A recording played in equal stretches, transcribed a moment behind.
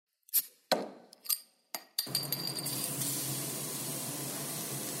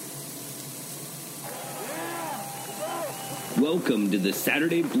Welcome to the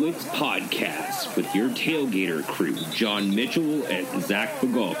Saturday Blitz podcast with your tailgater crew, John Mitchell and Zach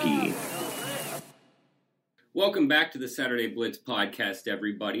Bagalki. Welcome back to the Saturday Blitz podcast,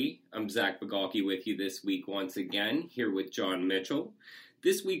 everybody. I'm Zach Bagalki with you this week once again, here with John Mitchell.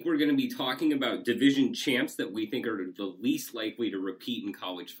 This week we're going to be talking about division champs that we think are the least likely to repeat in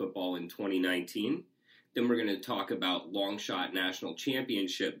college football in 2019. Then we're going to talk about long shot national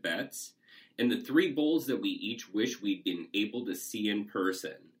championship bets and the three bowls that we each wish we'd been able to see in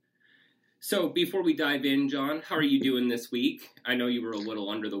person. So before we dive in, John, how are you doing this week? I know you were a little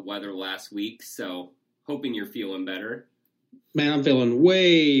under the weather last week, so hoping you're feeling better. Man, I'm feeling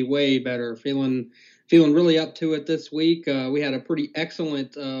way better. Feeling really up to it this week. We had a pretty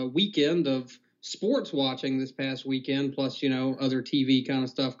excellent weekend of sports watching this past weekend, plus, other TV kind of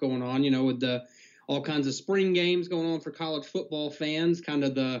stuff going on, with all kinds of spring games going on for college football fans, kind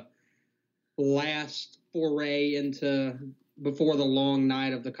of the last foray into before the long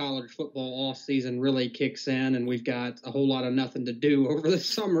night of the college football off season really kicks in, and we've got a whole lot of nothing to do over the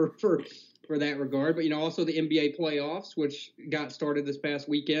summer for that regard. But, also the NBA playoffs, which got started this past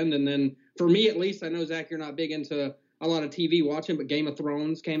weekend. And then for me, at least, I know, Zach, you're not big into a lot of TV watching, but Game of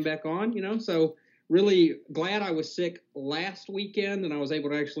Thrones came back on, so really glad I was sick last weekend and I was able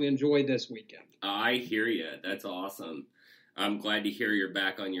to actually enjoy this weekend. I hear you. That's awesome. I'm glad to hear you're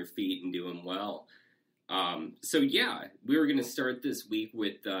back on your feet and doing well. We were going to start this week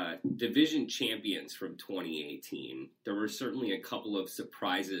with division champions from 2018. There were certainly a couple of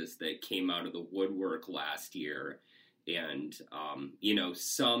surprises that came out of the woodwork last year. And,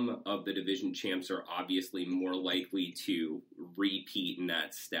 some of the division champs are obviously more likely to repeat in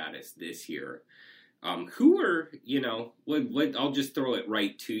that status this year. Who are, I'll just throw it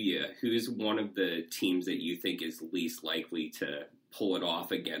right to you. Who's one of the teams that you think is least likely to pull it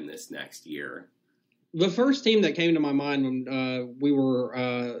off again this next year? The first team that came to my mind when we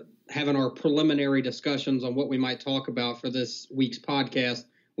were having our preliminary discussions on what we might talk about for this week's podcast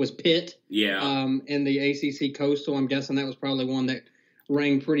was Pitt. Yeah. In the ACC Coastal. I'm guessing that was probably one that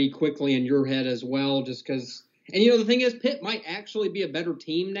rang pretty quickly in your head as well, just because. And, the thing is, Pitt might actually be a better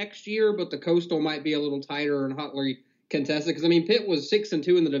team next year, but the Coastal might be a little tighter and hotly contested. Because, Pitt was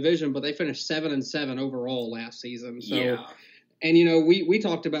 6-2 in the division, but they finished 7-7 overall last season. So, yeah. And, we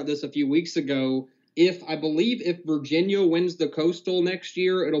talked about this a few weeks ago. If Virginia wins the Coastal next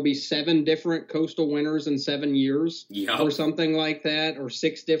year, it'll be 7 different Coastal winners in 7 years, or something like that, or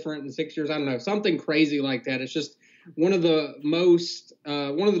 6 different in 6 years. I don't know, something crazy like that. It's just one of the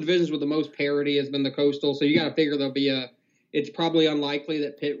divisions with the most parity has been the Coastal. So you got to figure it's probably unlikely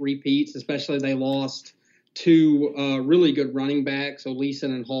that Pitt repeats, especially they lost 2 really good running backs,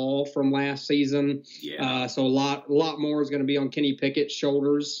 Leeson and Hall from last season. Yeah. So a lot more is going to be on Kenny Pickett's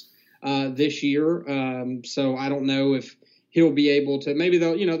shoulders this year. So I don't know if he'll be able to. Maybe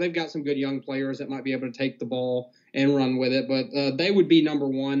they've got some good young players that might be able to take the ball and run with it. But they would be number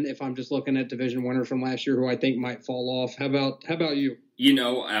one if I'm just looking at division winners from last year who I think might fall off. How about you?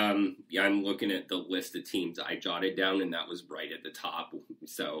 I'm looking at the list of teams I jotted down, and that was right at the top.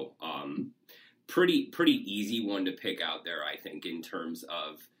 So pretty easy one to pick out there, I think, in terms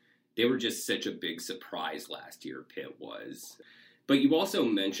of they were just such a big surprise last year, Pitt was. But you also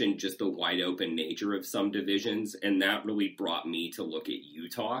mentioned just the wide open nature of some divisions, and that really brought me to look at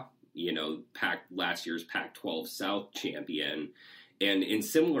Utah, last year's Pac-12 South champion. And in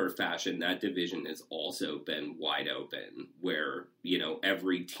similar fashion, that division has also been wide open, where,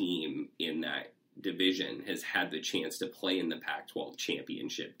 every team in that division has had the chance to play in the Pac-12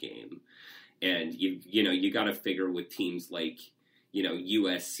 championship game. And, you got to figure with teams like,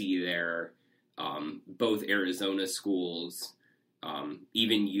 USC there, both Arizona schools,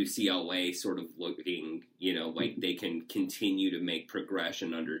 even UCLA sort of looking, like they can continue to make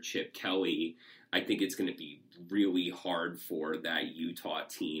progression under Chip Kelly. I think it's going to be really hard for that Utah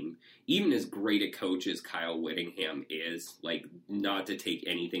team, even as great a coach as Kyle Whittingham is, not to take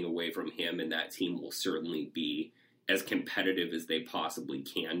anything away from him, and that team will certainly be as competitive as they possibly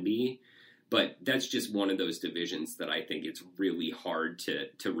can be. But that's just one of those divisions that I think it's really hard to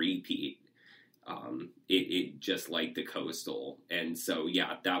repeat. It just like the Coastal. And so,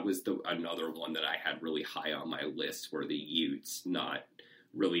 that was another one that I had really high on my list, were the Utes not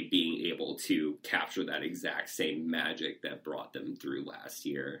really being able to capture that exact same magic that brought them through last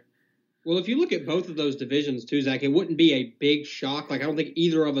year. Well, if you look at both of those divisions too, Zach, it wouldn't be a big shock. I don't think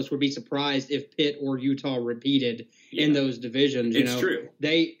either of us would be surprised if Pitt or Utah repeated in those divisions. It's true.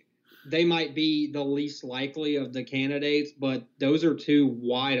 They might be the least likely of the candidates, but those are 2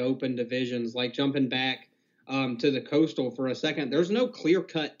 wide open divisions. Jumping back to the Coastal for a second, there's no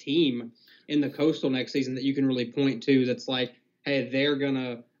clear-cut team in the Coastal next season that you can really point to that's like, hey, they're going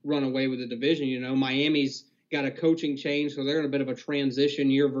to run away with the division. You know, Miami's got a coaching change, so they're in a bit of a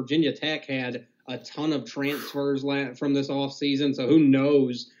transition year. Virginia Tech had a ton of transfers from this offseason, so who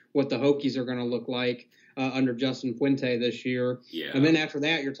knows what the Hokies are going to look like under Justin Fuente this year. Yeah. And then after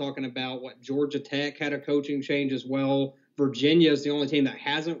that, you're talking about Georgia Tech had a coaching change as well. Virginia is the only team that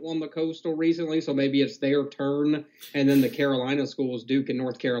hasn't won the Coastal recently, so maybe it's their turn. And then the Carolina schools, Duke and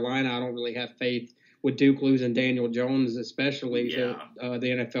North Carolina, I don't really have faith with Duke losing Daniel Jones, especially to the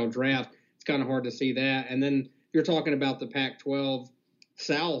NFL draft. It's kind of hard to see that. And then you're talking about the Pac-12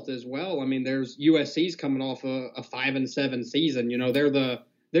 South as well. I mean, there's USC's coming off a 5-7 season. You know, they're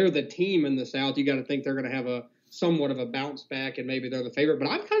the team in the South. You got to think they're going to have a somewhat of a bounce back, and maybe they're the favorite. But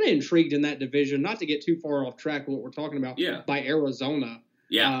I'm kind of intrigued in that division, not to get too far off track of what we're talking about, by Arizona.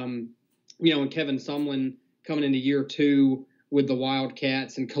 Yeah. You know, and Kevin Sumlin coming into year 2 with the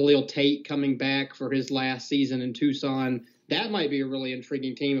Wildcats, and Khalil Tate coming back for his last season in Tucson. That might be a really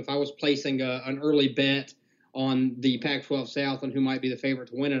intriguing team. If I was placing an early bet on the Pac-12 South and who might be the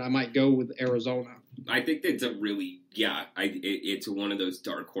favorite to win it, I might go with Arizona. I think that's a really, it's one of those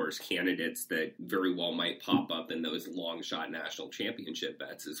dark horse candidates that very well might pop up in those long shot national championship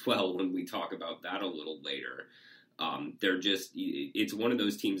bets as well when we talk about that a little later. It's one of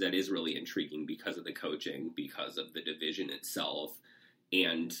those teams that is really intriguing because of the coaching, because of the division itself.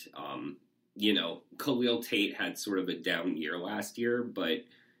 And, you know, Khalil Tate had sort of a down year last year, but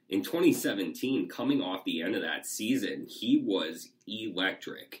in 2017, coming off the end of that season, he was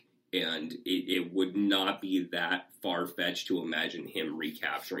electric. And it would not be that far-fetched to imagine him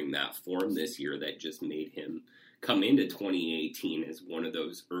recapturing that form this year that just made him come into 2018 as one of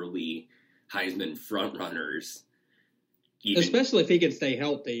those early Heisman frontrunners. Especially if he can stay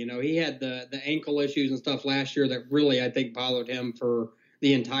healthy. You know, he had the ankle issues and stuff last year that really, I think, bothered him for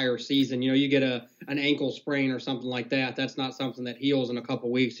the entire season. You know, you get an ankle sprain or something like that. That's not something that heals in a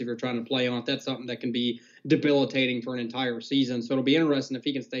couple weeks if you're trying to play on it. That's something that can be debilitating for an entire season. So it'll be interesting if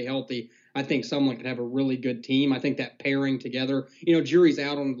he can stay healthy. I think someone could have a really good team. I think that pairing together, you know, jury's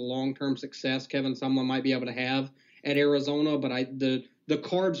out on the long-term success Kevin Sumlin might be able to have at Arizona, but the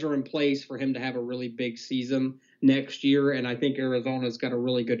cards are in place for him to have a really big season next year, and I think Arizona's got a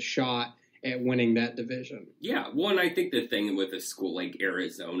really good shot at winning that division. Yeah, well, and I think the thing with a school like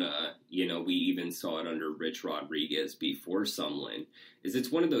Arizona, you know, we even saw it under Rich Rodriguez before Sumlin, is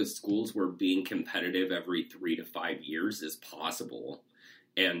it's one of those schools where being competitive every 3 to 5 years is possible.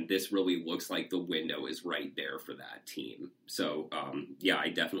 And this really looks like the window is right there for that team. So, I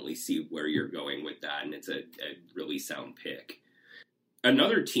definitely see where you're going with that, and it's a really sound pick.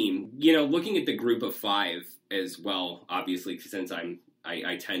 Another team, you know, looking at the group of 5 as well, obviously, since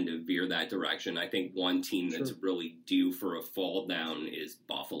I tend to veer that direction. I think one team that's really due for a fall down is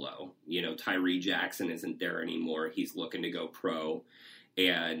Buffalo. You know, Tyree Jackson isn't there anymore. He's looking to go pro.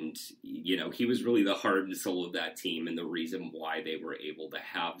 And, you know, he was really the heart and soul of that team and the reason why they were able to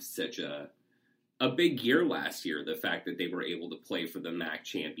have such a big year last year. The fact that they were able to play for the MAC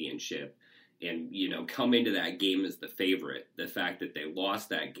championship and, you know, come into that game as the favorite. The fact that they lost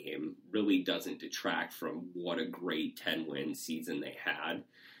that game really doesn't detract from what a great 10-win season they had.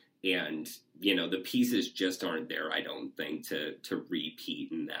 And, you know, the pieces just aren't there, I don't think, to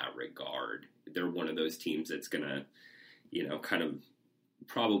repeat in that regard. They're one of those teams that's going to, you know, kind of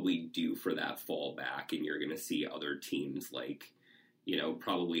probably due for that fallback, and you're going to see other teams like, you know,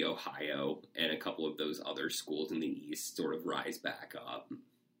 probably Ohio and a couple of those other schools in the East sort of rise back up.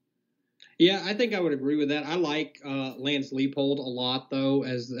 Yeah, I think I would agree with that. I like Lance Leipold a lot, though,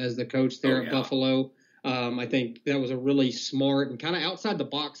 as the coach there at Buffalo. I think that was a really smart and kind of outside the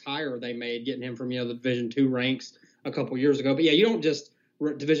box hire they made, getting him from, you know, the Division II ranks a couple years ago. But yeah, you don't just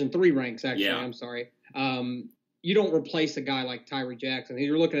Division III ranks, actually. Yeah. I'm sorry. You don't replace a guy like Tyree Jackson.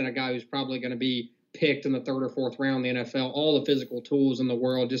 You're looking at a guy who's probably going to be picked in the 3rd or 4th round in the NFL, all the physical tools in the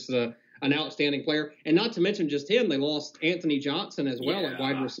world, just an outstanding player. And not to mention just him, they lost Anthony Johnson as well, a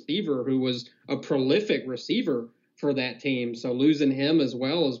wide receiver who was a prolific receiver for that team. So losing him as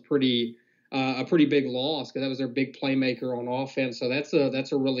well is a pretty big loss because that was their big playmaker on offense. So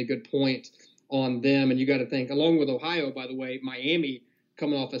that's a really good point on them. And you got to think, along with Ohio, by the way, Miami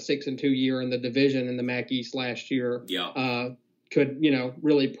coming off a 6-2 year in the division in the MAC East last year, could, you know,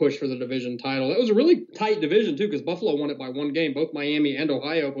 really push for the division title. It was a really tight division too, because Buffalo won it by 1 game. Both Miami and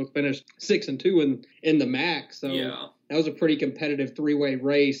Ohio both finished 6-2 in the MAC. So that was a pretty competitive 3-way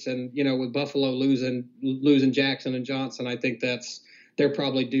race. And, you know, with Buffalo losing Jackson and Johnson, I think that's they're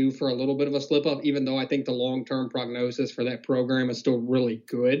probably due for a little bit of a slip up, even though I think the long-term prognosis for that program is still really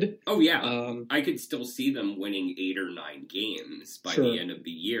good. Oh, yeah. I could still see them winning 8 or 9 games by the end of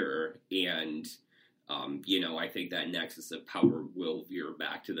the year. And, I think that nexus of power will veer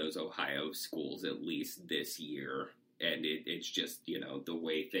back to those Ohio schools at least this year. And it's just, the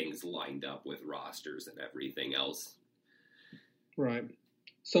way things lined up with rosters and everything else. Right.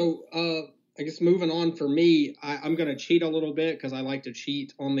 So, I guess moving on for me, I'm going to cheat a little bit because I like to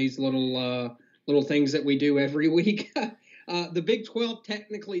cheat on these little things that we do every week. The Big 12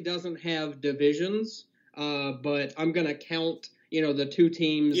 technically doesn't have divisions, but I'm going to count, the 2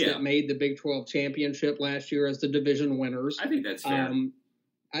 teams that made the Big 12 championship last year as the division winners. I think that's fair.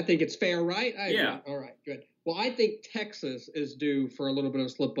 I think it's fair, right? Yeah. All right, good. Well, I think Texas is due for a little bit of a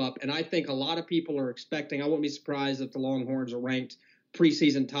slip up, and I think a lot of people are expecting. I wouldn't be surprised if the Longhorns are ranked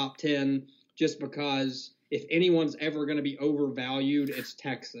preseason top 10. Just because if anyone's ever going to be overvalued, it's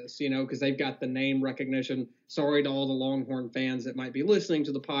Texas, because they've got the name recognition. Sorry to all the Longhorn fans that might be listening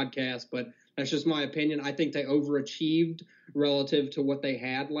to the podcast, but that's just my opinion. I think they overachieved relative to what they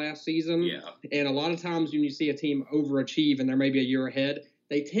had last season. Yeah. And a lot of times when you see a team overachieve and they're maybe a year ahead,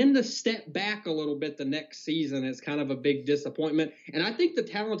 they tend to step back a little bit the next season. It's kind of a big disappointment. And I think the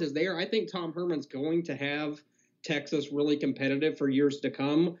talent is there. I think Tom Herman's going to have Texas really competitive for years to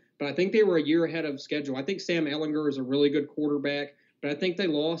come. But I think they were a year ahead of schedule. I think Sam Ehlinger is a really good quarterback, but I think they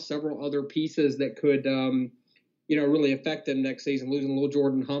lost several other pieces that could, really affect them next season. Losing little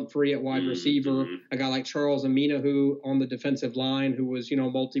Jordan Humphrey at wide receiver, a guy like Charles Amina who on the defensive line, who was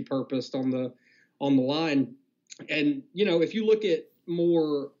multi-purposed on the line. And if you look at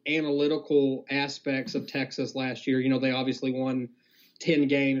more analytical aspects of Texas last year, they obviously won 10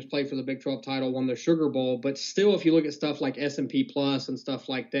 games, played for the Big 12 title, won the Sugar Bowl. But still, if you look at stuff like S&P Plus and stuff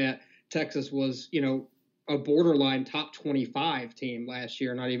like that, Texas was, a borderline top 25 team last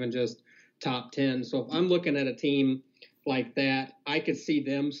year, not even just top 10. So if I'm looking at a team like that, I could see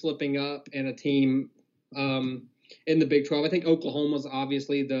them slipping up, and a team in the Big 12. I think Oklahoma's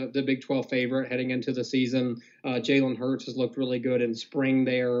obviously the Big 12 favorite heading into the season. Jalen Hurts has looked really good in spring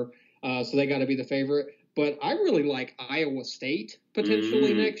there, so they got to be the favorite. But I really like Iowa State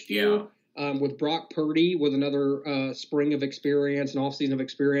potentially next year with Brock Purdy with another spring of experience, an offseason of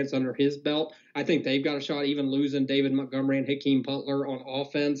experience under his belt. I think they've got a shot, even losing David Montgomery and Hakeem Butler on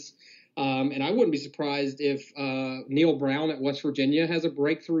offense. And I wouldn't be surprised if Neil Brown at West Virginia has a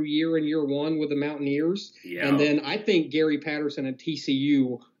breakthrough year in year one with the Mountaineers. Yeah. And then I think Gary Patterson and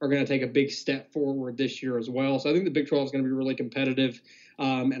TCU are going to take a big step forward this year as well. So I think the Big 12 is going to be really competitive.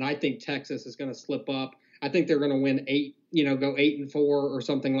 And I think Texas is going to slip up. I think they're going to win 8, go 8-4 or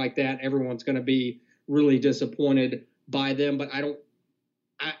something like that. Everyone's going to be really disappointed by them. But I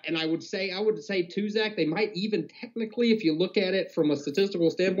would say too, Zach, they might even technically, if you look at it from a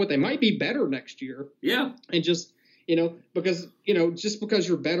statistical standpoint, they might be better next year. Yeah. And just, because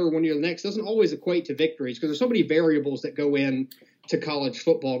you're better when you're the next doesn't always equate to victories, because there's so many variables that go in to college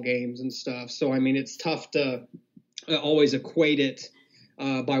football games and stuff. So, I mean, it's tough to always equate it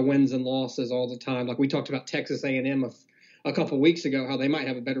by wins and losses all the time. Like we talked about Texas A&M a couple of weeks ago, how they might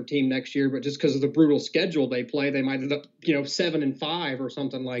have a better team next year, but just because of the brutal schedule they play, they might end up, 7-5 or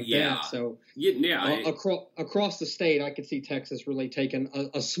something like that. So across the state, I could see Texas really taking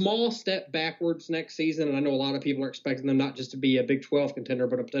a small step backwards next season. And I know a lot of people are expecting them not just to be a Big 12 contender,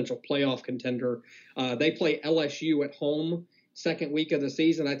 but a potential playoff contender. They play LSU at home second week of the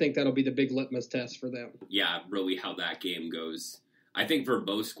season. I think that'll be the big litmus test for them. Yeah, really how that game goes. I think for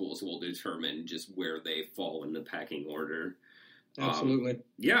both schools will determine just where they fall in the pecking order. Absolutely.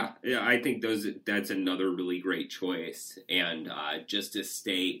 I think that's another really great choice. And just to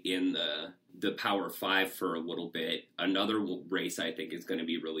stay in the Power 5 for a little bit, another race I think is going to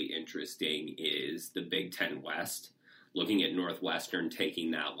be really interesting is the Big Ten West. Looking at Northwestern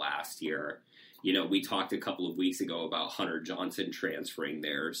taking that last year. We talked a couple of weeks ago about Hunter Johnson transferring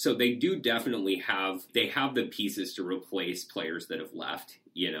there. So they do definitely have the pieces to replace players that have left.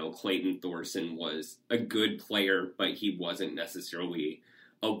 Clayton Thorson was a good player, but he wasn't necessarily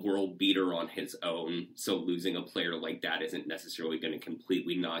a world beater on his own. So losing a player like that isn't necessarily going to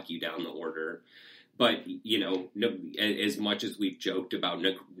completely knock you down the order. But, as much as we've joked about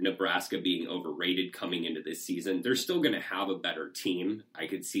Nebraska being overrated coming into this season, they're still going to have a better team. I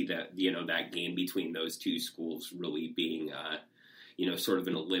could see that, that game between those two schools really being, sort of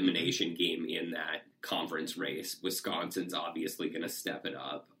an elimination game in that conference race. Wisconsin's obviously going to step it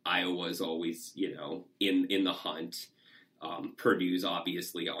up. Iowa's always, in the hunt. Purdue's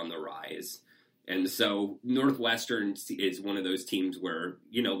obviously on the rise. And so Northwestern is one of those teams where,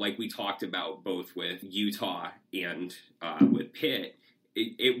 like we talked about both with Utah and with Pitt,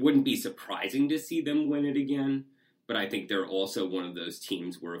 it wouldn't be surprising to see them win it again. But I think they're also one of those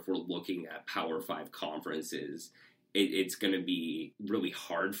teams where if we're looking at Power 5 conferences, it's going to be really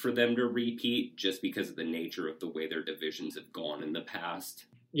hard for them to repeat just because of the nature of the way their divisions have gone in the past.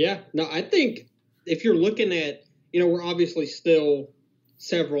 Yeah, no, I think if you're looking at, we're obviously still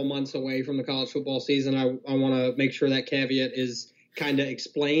several months away from the college football season. I want to make sure that caveat is kind of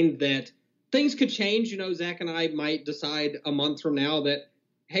explained, that things could change. Zach and I might decide a month from now that,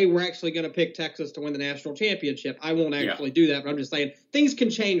 hey, we're actually going to pick Texas to win the national championship. I won't actually do that, but I'm just saying things can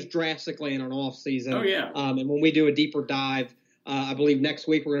change drastically in an off season. Oh, yeah. And when we do a deeper dive, I believe next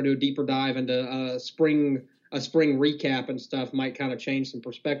week we're going to do a deeper dive into a spring recap and stuff, might kind of change some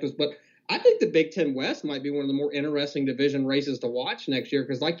perspectives. But I think the Big Ten West might be one of the more interesting division races to watch next year,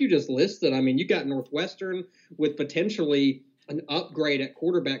 because like you just listed, I mean, you got Northwestern with potentially an upgrade at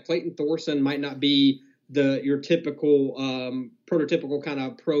quarterback. Clayton Thorson might not be your typical prototypical kind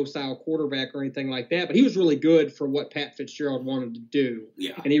of pro style quarterback or anything like that, but he was really good for what Pat Fitzgerald wanted to do.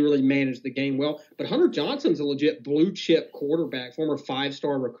 Yeah. And he really managed the game well. But Hunter Johnson's a legit blue chip quarterback, former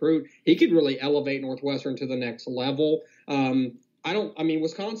 5-star recruit. He could really elevate Northwestern to the next level.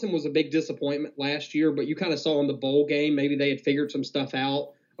 Wisconsin was a big disappointment last year, but you kind of saw in the bowl game, maybe they had figured some stuff out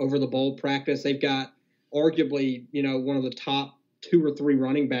over the bowl practice. They've got arguably, one of the top 2 or 3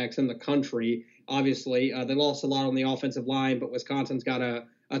 running backs in the country. Obviously, they lost a lot on the offensive line, but Wisconsin's got a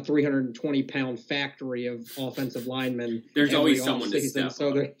 320-pound factory of offensive linemen. There's always someone to step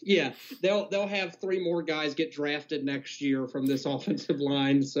up. Yeah, they'll have 3 more guys get drafted next year from this offensive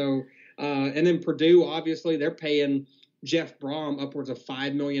line. So, and then Purdue, obviously, they're paying Jeff Brom upwards of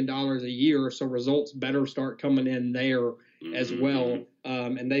 $5 million a year, so results better start coming in there as well.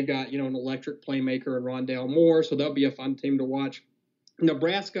 And they've got, an electric playmaker in Rondale Moore, so they'll be a fun team to watch.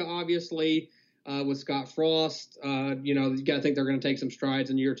 Nebraska, obviously, with Scott Frost, you got to think they're going to take some strides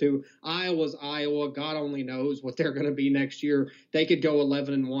in year 2. Iowa's Iowa. God only knows what they're going to be next year. They could go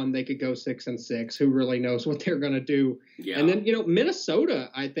 11-1. They could go 6-6. Who really knows what they're going to do? Yeah. And then, Minnesota,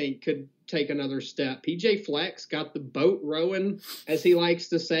 I think, could take another step. PJ Fleck got the boat rowing, as he likes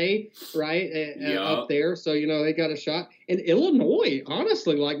to say, right, up there. So, they got a shot. And Illinois,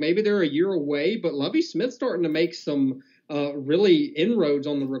 honestly, maybe they're a year away, but Lovie Smith's starting to make some really inroads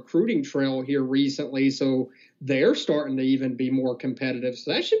on the recruiting trail here recently, so they're starting to even be more competitive.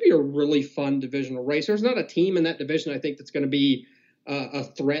 So that should be a really fun divisional race. There's not a team in that division, I think, that's going to be a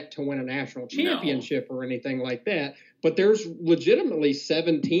threat to win a national championship or anything like that. But there's legitimately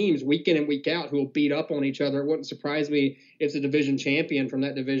 7 teams week in and week out who will beat up on each other. It wouldn't surprise me if the division champion from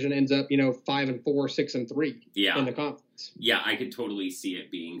that division ends up, 5-4, 6-3 in the conference. Yeah, I could totally see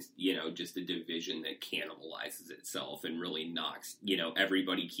it being, just a division that cannibalizes itself and really knocks,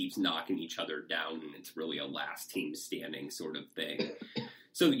 everybody keeps knocking each other down, and it's really a last team standing sort of thing.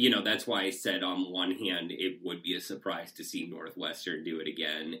 So, that's why I said on one hand, it would be a surprise to see Northwestern do it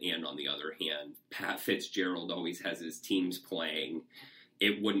again. And on the other hand, Pat Fitzgerald always has his teams playing.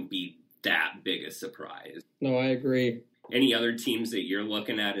 It wouldn't be that big a surprise. No, I agree. Any other teams that you're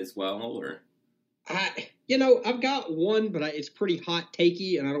looking at as well? Or I've got one, but it's pretty hot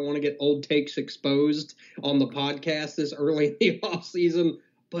takey, and I don't want to get old takes exposed on the podcast this early in the offseason,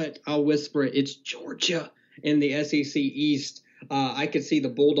 but I'll whisper it. It's Georgia in the SEC East. I could see the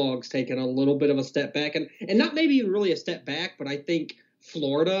Bulldogs taking a little bit of a step back, and not maybe even really a step back, but I think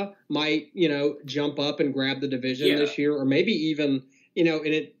Florida might, jump up and grab the division this year, or maybe even,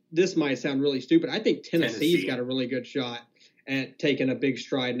 this might sound really stupid. I think Tennessee's got a really good shot at taking a big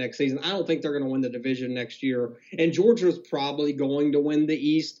stride next season. I don't think they're going to win the division next year, and Georgia's probably going to win the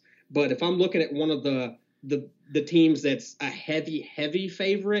East. But if I'm looking at one of the teams that's a heavy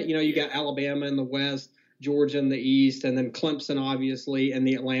favorite, you got Alabama in the West, Georgia in the East, and then Clemson, obviously, and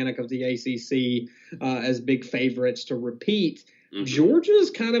the Atlantic of the ACC as big favorites to repeat. Mm-hmm. Georgia's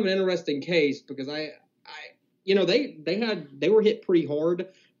kind of an interesting case because they were hit pretty hard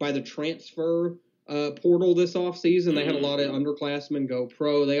by the transfer portal this offseason. They had a lot of underclassmen go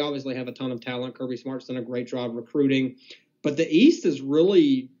pro. They obviously have a ton of talent. Kirby Smart's done a great job recruiting. But the East is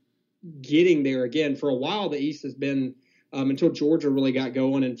really getting there again. For a while, the East has been until Georgia really got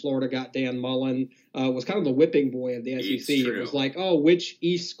going and Florida got Dan Mullen, was kind of the whipping boy of the SEC. It was like, which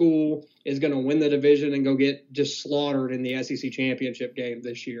East school is going to win the division and go get just slaughtered in the SEC championship game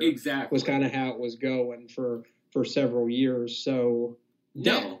this year? Exactly. Was kind of how it was going for several years. So,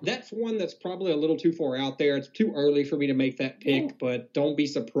 No. That's one that's probably a little too far out there. It's too early for me to make that pick, but don't be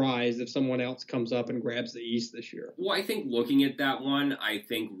surprised if someone else comes up and grabs the East this year. Well, I think looking at that one, I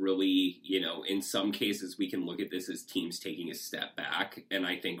think really, in some cases we can look at this as teams taking a step back. And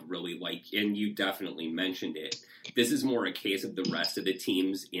I think really and you definitely mentioned it, this is more a case of the rest of the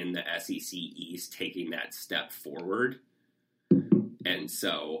teams in the SEC East taking that step forward. And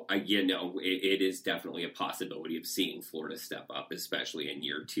so, it is definitely a possibility of seeing Florida step up, especially in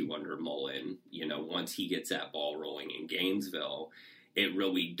year 2 under Mullen. Once he gets that ball rolling in Gainesville, it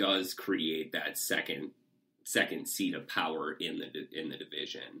really does create that second seat of power in the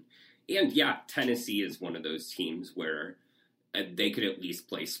division. And yeah, Tennessee is one of those teams where they could at least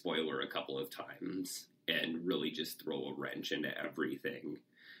play spoiler a couple of times and really just throw a wrench into everything.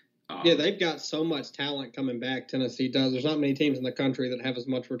 Yeah, they've got so much talent coming back. Tennessee does. There's not many teams in the country that have as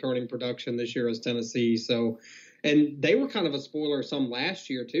much returning production this year as Tennessee. So, and they were kind of a spoiler some last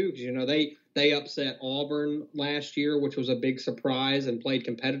year too, because they upset Auburn last year, which was a big surprise, and played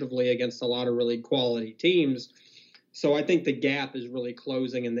competitively against a lot of really quality teams. So I think the gap is really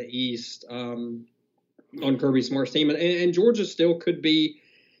closing in the East on Kirby Smart's team, and Georgia still could be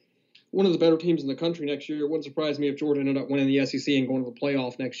one of the better teams in the country next year. It wouldn't surprise me if Georgia ended up winning the SEC and going to the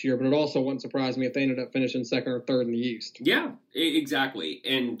playoff next year, but it also wouldn't surprise me if they ended up finishing second or third in the East. Yeah, exactly.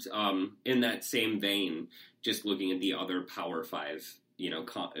 And in that same vein, just looking at the other Power 5,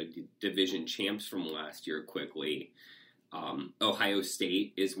 division champs from last year quickly, Ohio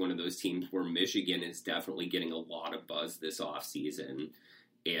State is one of those teams where Michigan is definitely getting a lot of buzz this offseason.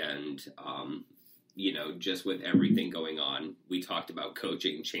 And, just with everything going on, we talked about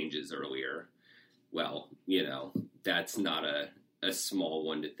coaching changes earlier. Well, that's not a small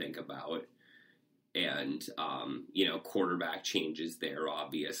one to think about. And, quarterback changes there,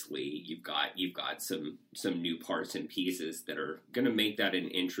 obviously. You've got some new parts and pieces that are going to make that an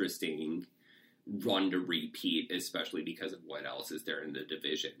interesting run to repeat, especially because of what else is there in the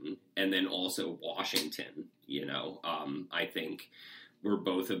division. And then also Washington, I think we're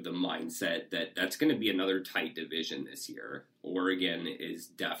both of the mindset that that's going to be another tight division this year. Oregon is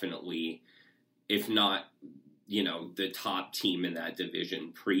definitely, if not, the top team in that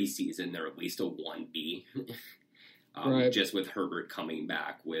division preseason, they're at least a 1B. Right. Just with Herbert coming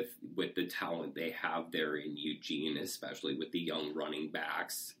back with the talent they have there in Eugene, especially with the young running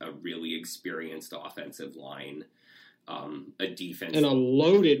backs, a really experienced offensive line, a defense. And a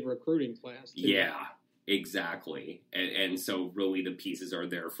loaded recruiting class, too. Yeah, exactly. And so really the pieces are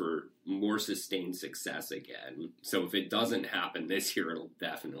there for more sustained success again. So if it doesn't happen this year, it'll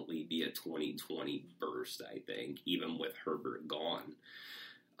definitely be a 2020 burst, I think, even with Herbert gone.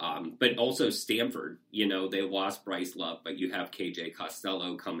 But also Stanford, they lost Bryce Love, but you have KJ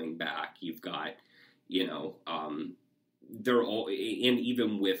Costello coming back. You've got, they're all, and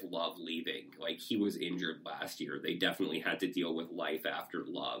even with Love leaving, like he was injured last year, they definitely had to deal with life after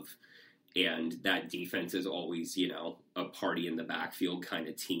Love. And that defense is always, a party in the backfield kind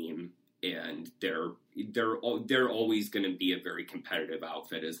of team. And they're always going to be a very competitive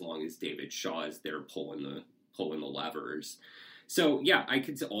outfit as long as David Shaw is there pulling the levers. So, yeah, I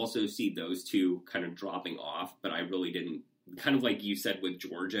could also see those two kind of dropping off, but I really didn't, kind of like you said with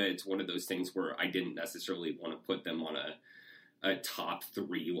Georgia, it's one of those things where I didn't necessarily want to put them on a top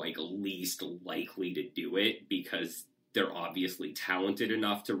 3, like least likely to do it, because they're obviously talented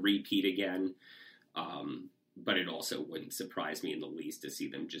enough to repeat again. But it also wouldn't surprise me in the least to see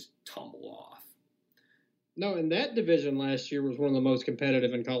them just tumble off. No, and that division last year was one of the most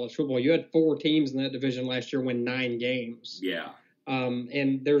competitive in college football. You had 4 teams in that division last year win 9 games. Yeah.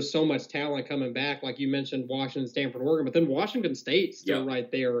 And there's so much talent coming back. Like you mentioned, Washington, Stanford, Oregon, but then Washington State's still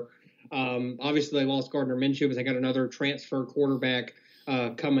right there. Obviously, they lost Gardner Minshew, but they got another transfer quarterback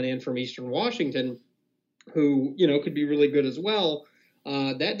coming in from Eastern Washington who, could be really good as well.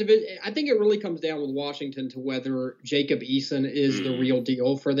 That division, I think it really comes down with Washington to whether Jacob Eason is the real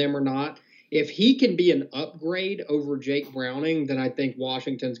deal for them or not. If he can be an upgrade over Jake Browning, then I think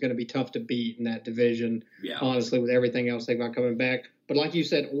Washington's going to be tough to beat in that division, honestly, with everything else they've got coming back. But like you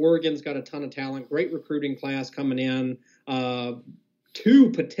said, Oregon's got a ton of talent, great recruiting class coming in.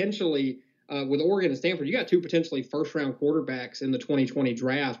 2 potentially, with Oregon and Stanford, you got 2 potentially first-round quarterbacks in the 2020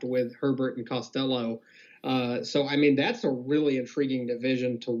 draft with Herbert and Costello. So, I mean, that's a really intriguing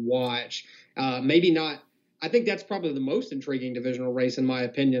division to watch. Maybe not. I think that's probably the most intriguing divisional race, in my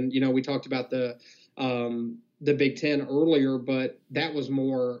opinion. We talked about the Big Ten earlier, but that was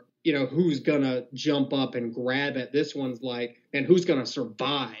more, who's going to jump up and grab it. This one's like, and who's going to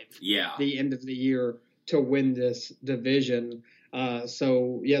survive the end of the year to win this division.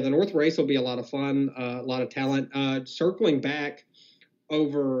 So, the North race will be a lot of fun, a lot of talent. Circling back,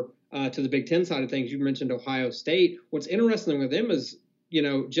 over to the Big Ten side of things, you mentioned Ohio State. What's interesting with them is,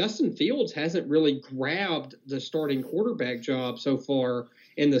 Justin Fields hasn't really grabbed the starting quarterback job so far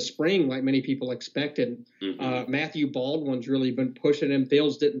in the spring like many people expected. Mm-hmm. Matthew Baldwin's really been pushing him.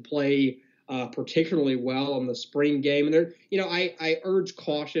 Fields didn't play particularly well in the spring game. And there, I urge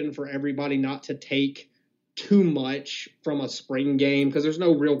caution for everybody not to take too much from a spring game because there's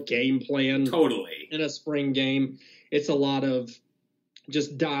no real game plan in a spring game. It's a lot of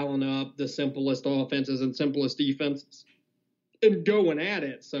just dialing up the simplest offenses and simplest defenses and going at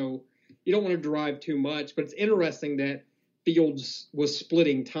it. So you don't want to drive too much, but it's interesting that Fields was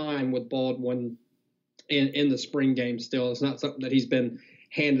splitting time with Baldwin in the spring game still. It's not something that he's been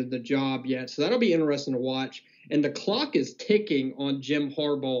handed the job yet. So that'll be interesting to watch. And the clock is ticking on Jim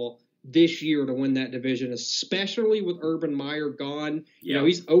Harbaugh this year to win that division, especially with Urban Meyer gone. Yeah.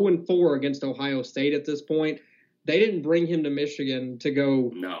 He's 0-4 against Ohio State at this point. They didn't bring him to Michigan to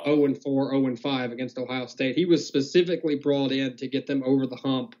go 0-4, 0-5 against Ohio State. He was specifically brought in to get them over the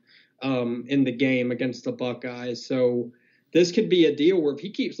hump in the game against the Buckeyes. So this could be a deal where if he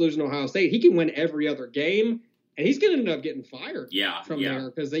keeps losing Ohio State, he can win every other game, and he's going to end up getting fired from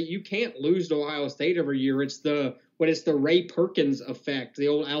there because you can't lose to Ohio State every year. It's the Ray Perkins effect, the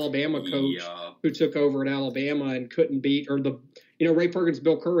old Alabama coach who took over at Alabama and couldn't beat, or Ray Perkins,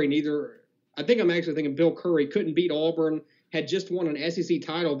 Bill Curry, I think I'm actually thinking Bill Curry couldn't beat Auburn, had just won an SEC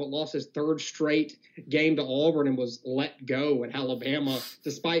title but lost his third straight game to Auburn and was let go at Alabama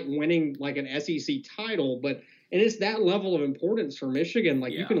despite winning like an SEC title. And it's that level of importance for Michigan.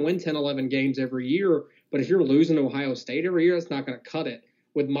 You can win 10, 11 games every year, but if you're losing to Ohio State every year, that's not going to cut it.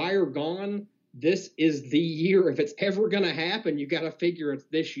 With Meyer gone, this is the year. If it's ever going to happen, you got to figure it's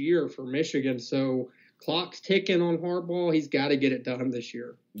this year for Michigan. So clock's ticking on Harbaugh. He's got to get it done this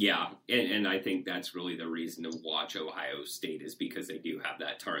year. Yeah, and I think that's really the reason to watch Ohio State is because they do have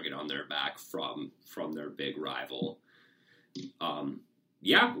that target on their back from their big rival.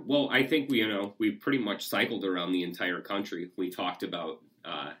 Well, I think we've pretty much cycled around the entire country. We talked about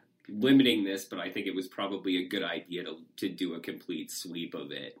limiting this, but I think it was probably a good idea to do a complete sweep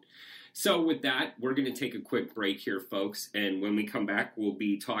of it. So with that, we're going to take a quick break here, folks, and when we come back, we'll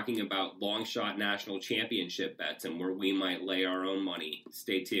be talking about long shot national championship bets and where we might lay our own money.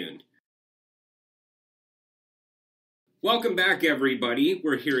 Stay tuned. Welcome back, everybody.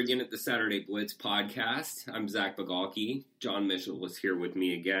 We're here again at the Saturday Blitz podcast. I'm Zach Bagalki. John Mitchell is here with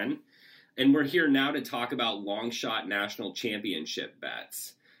me again, and we're here now to talk about long shot national championship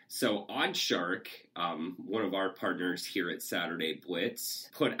bets. So OddsShark, one of our partners here at Saturday Blitz,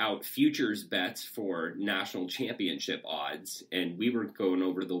 put out futures bets for national championship odds, and we were going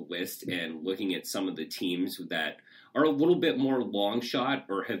over the list and looking at some of the teams that are a little bit more long shot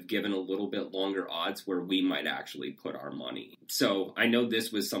or have given a little bit longer odds where we might actually put our money. So I know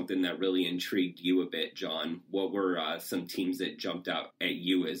this was something that really intrigued you a bit, John. What were some teams that jumped out at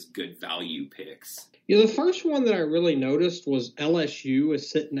you as good value picks? The first one that I really noticed was LSU is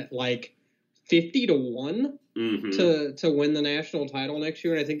sitting at 50-1 to win the national title next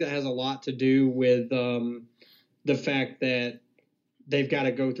year. And I think that has a lot to do with the fact that they've got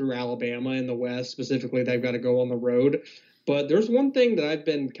to go through Alabama in the West. Specifically, they've got to go on the road. But there's one thing that I've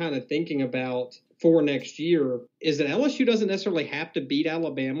been kind of thinking about for next year is that LSU doesn't necessarily have to beat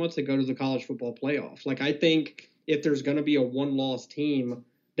Alabama to go to the college football playoff. I think if there's going to be a one-loss team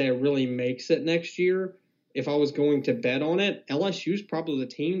that really makes it next year, if I was going to bet on it, LSU's probably the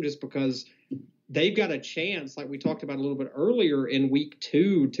team just because they've got a chance, like we talked about a little bit earlier in week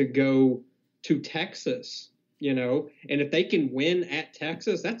 2, to go to Texas, and if they can win at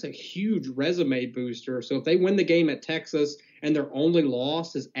Texas, that's a huge resume booster. So if they win the game at Texas and their only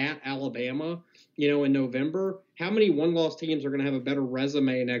loss is at Alabama, in November, how many one-loss teams are going to have a better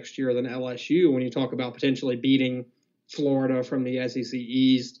resume next year than LSU when you talk about potentially beating Florida from the SEC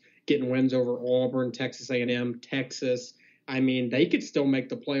East, getting wins over Auburn, Texas A&M, Texas? I mean, they could still make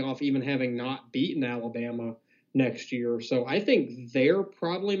the playoff even having not beaten Alabama next year. So I think they're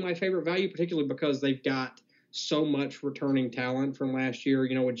probably my favorite value, particularly because they've got so much returning talent from last year.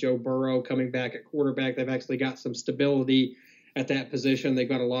 With Joe Burrow coming back at quarterback, they've actually got some stability at that position. They've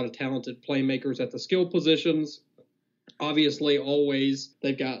got a lot of talented playmakers at the skill positions. Obviously, always,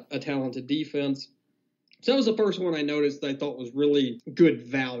 they've got a talented defense. So that was the first one I noticed that I thought was really good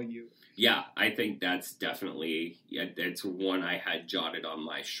value. Yeah, I think that's definitely, that's one I had jotted on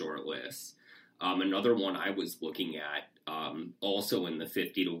my short list. Another one I was looking at, also in the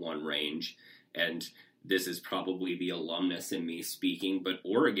 50-1 range, and this is probably the alumnus in me speaking, but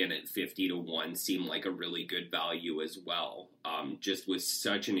Oregon at 50-1 seemed like a really good value as well. Just with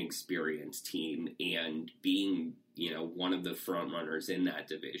such an experienced team and being, one of the front runners in that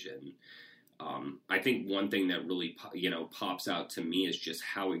division. I think one thing that really, pops out to me is just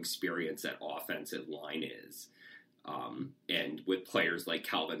how experienced that offensive line is. And with players like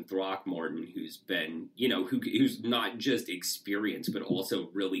Calvin Throckmorton, who's been, who's not just experienced, but also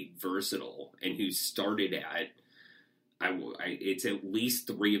really versatile, and who's started at, it's at least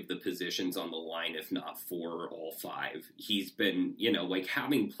 3 of the positions on the line, if not 4 or all 5. He's been,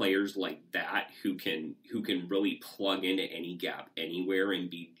 having players like that who can really plug into any gap anywhere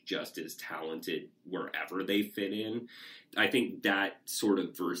and be just as talented wherever they fit in. I think that sort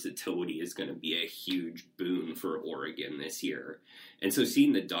of versatility is going to be a huge boon for Oregon this year. And so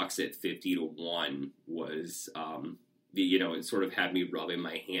seeing the Ducks at 50-1 was, it sort of had me rubbing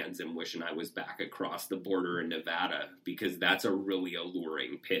my hands and wishing I was back across the border in Nevada, because that's a really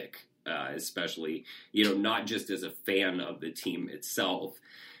alluring pick, especially, not just as a fan of the team itself,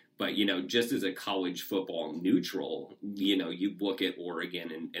 but, just as a college football neutral, you look at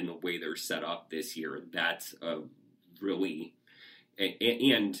Oregon and the way they're set up this year, that's a really,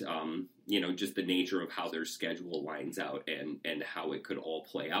 and just the nature of how their schedule lines out and how it could all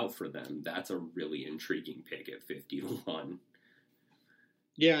play out for them. That's a really intriguing pick at 50-1.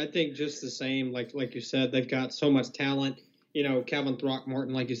 Yeah, I think just the same. Like you said, they've got so much talent. Calvin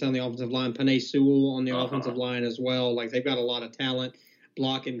Throckmorton, like you said, on the offensive line, Penei Sewell on the offensive line as well. Like, they've got a lot of talent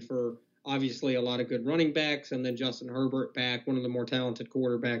blocking for obviously a lot of good running backs, and then Justin Herbert back, one of the more talented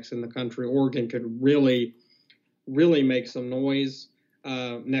quarterbacks in the country. Oregon could really make some noise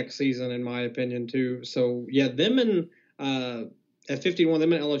next season, in my opinion, too. So, yeah, them and at 51,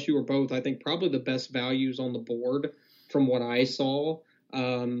 them and LSU are both, I think, probably the best values on the board from what I saw.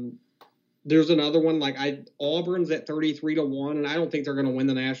 There's another one, Auburn's at 33-1, and I don't think they're going to win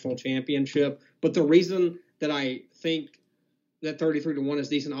the national championship. But the reason that I think that 33-1 is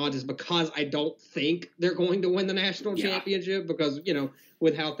decent odds is because I don't think they're going to win the national championship, because,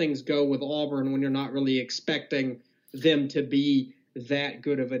 with how things go with Auburn, when you're not really expecting them to be that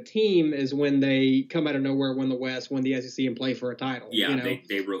good of a team, is when they come out of nowhere, win the West, win the SEC, and play for a title. Yeah,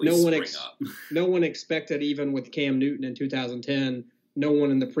 they really spring up. No one expected, even with Cam Newton in 2010, no one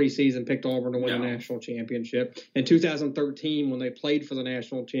in the preseason picked Auburn to win the national championship. In 2013, when they played for the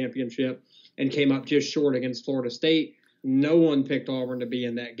national championship and came up just short against Florida State, no one picked Auburn to be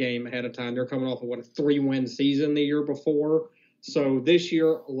in that game ahead of time. They're coming off of, a 3-win season the year before. So this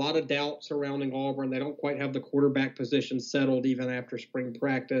year, a lot of doubt surrounding Auburn. They don't quite have the quarterback position settled even after spring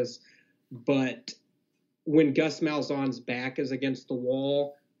practice. But when Gus Malzahn's back is against the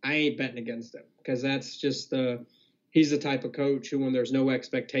wall, I ain't betting against him, because that's just he's the type of coach who, when there's no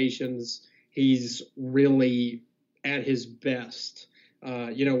expectations, he's really at his best.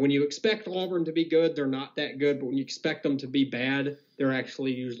 When you expect Auburn to be good, they're not that good. But when you expect them to be bad, they're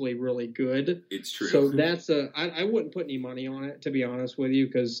actually usually really good. It's true. So that's I wouldn't put any money on it, to be honest with you,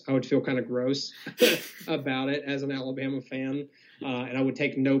 because I would feel kind of gross about it as an Alabama fan. And I would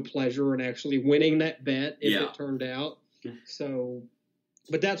take no pleasure in actually winning that bet if it turned out. So,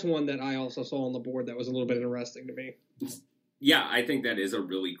 but that's one that I also saw on the board that was a little bit interesting to me. Yeah, I think that is a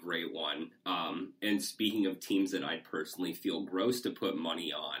really great one. And speaking of teams that I'd personally feel gross to put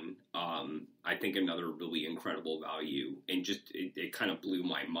money on, I think another really incredible value, and just it kind of blew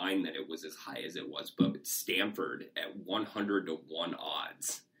my mind that it was as high as it was, but Stanford at 100-1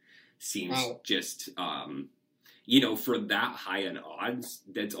 odds seems just, for that high an odds,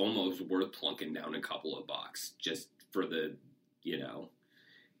 that's almost worth plunking down a couple of bucks just for the,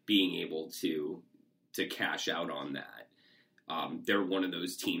 being able to cash out on that. They're one of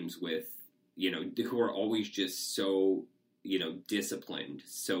those teams with, who are always just so, disciplined,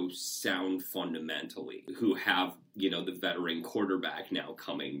 so sound fundamentally, who have, the veteran quarterback now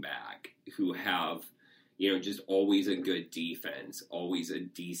coming back, who have, just always a good defense, always a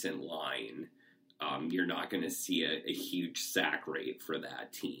decent line. You're not going to see a huge sack rate for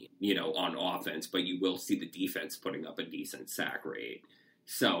that team, on offense, but you will see the defense putting up a decent sack rate.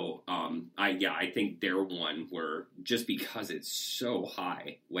 So, I think they're one where, just because it's so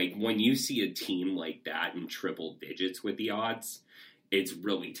high, when you see a team like that in triple digits with the odds, it's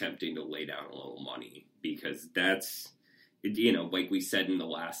really tempting to lay down a little money, because that's, like we said in the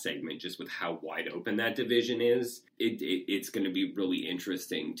last segment, just with how wide open that division is, it's going to be really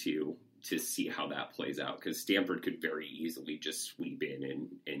interesting to see how that plays out, because Stanford could very easily just sweep in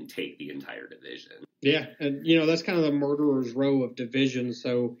and take the entire division. Yeah, and that's kind of the murderer's row of divisions.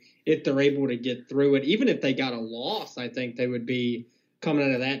 So if they're able to get through it, even if they got a loss, I think they would be coming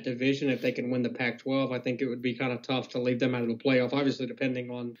out of that division, if they can win the Pac-12, I think it would be kind of tough to leave them out of the playoff, obviously depending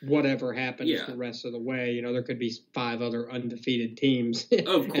on whatever happens the rest of the way. You know, there could be 5 other undefeated teams of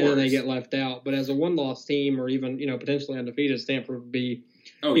course. And then they get left out. But as a one-loss team or even, you know, potentially undefeated, Stanford would be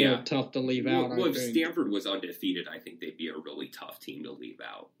tough to leave out. Well, if Stanford was undefeated, I think they'd be a really tough team to leave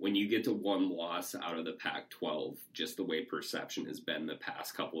out. When you get to one loss out of the Pac-12, just the way perception has been the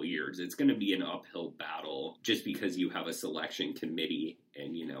past couple of years, it's going to be an uphill battle just because you have a selection committee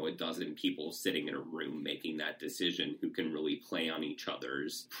and, you know, a dozen people sitting in a room making that decision who can really play on each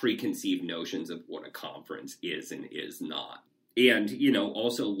other's preconceived notions of what a conference is and is not. And, you know,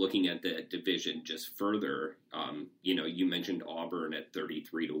 also looking at the division just further, you know, you mentioned Auburn at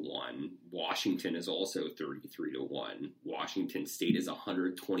 33-1. Washington is also 33-1. Washington State is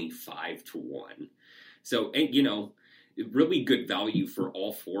 125-1. So, and, you know, really good value for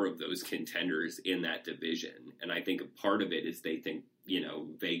all 4 of those contenders in that division. And I think a part of it is they think, you know,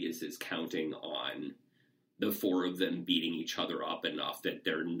 Vegas is counting on the 4 of them beating each other up enough that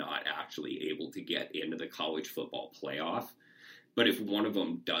they're not actually able to get into the college football playoff. But if one of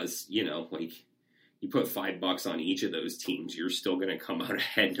them does, you know, like you put $5 on each of those teams, you're still going to come out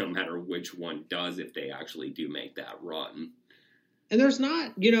ahead no matter which one does if they actually do make that run. And there's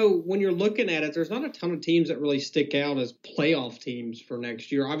not, you know, when you're looking at it, there's not a ton of teams that really stick out as playoff teams for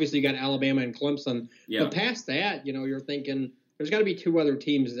next year. Obviously, you got Alabama and Clemson. Yeah. But past that, you know, you're thinking there's got to be 2 other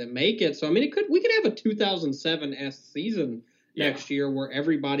teams that make it. So, I mean, we could have a 2007-esque season next year where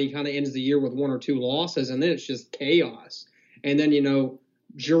everybody kind of ends the year with 1 or 2 losses, and then it's just chaos. And then, you know,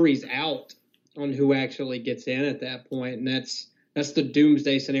 jury's out on who actually gets in at that point. And that's the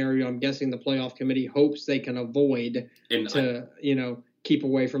doomsday scenario I'm guessing the playoff committee hopes they can avoid you know, keep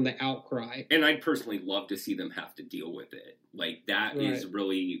away from the outcry. And I'd personally love to see them have to deal with it. Like, that is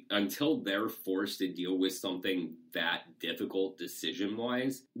really, until they're forced to deal with something that difficult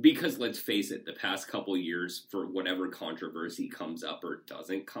decision-wise, because let's face it, the past couple years, for whatever controversy comes up or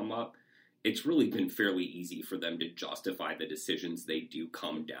doesn't come up, it's really been fairly easy for them to justify the decisions they do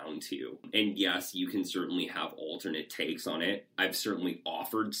come down to. And yes, you can certainly have alternate takes on it. I've certainly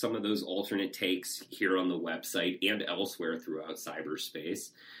offered some of those alternate takes here on the website and elsewhere throughout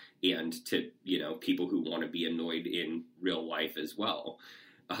cyberspace, and to, you know, people who want to be annoyed in real life as well.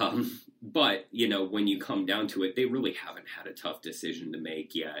 But, you know, when you come down to it, they really haven't had a tough decision to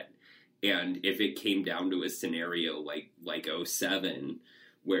make yet. And if it came down to a scenario like 07,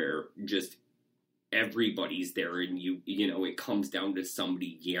 where just everybody's there and you know, it comes down to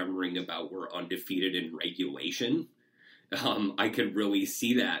somebody yammering about we're undefeated in regulation, I could really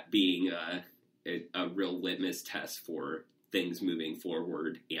see that being a real litmus test for things moving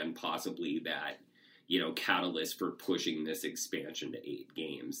forward, and possibly that, you know, catalyst for pushing this expansion to 8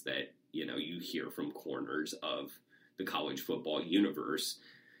 games that, you know, you hear from corners of the college football universe,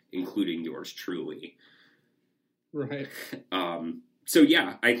 including yours truly. Right. So,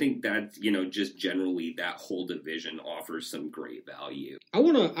 yeah, I think that, you know, just generally that whole division offers some great value. I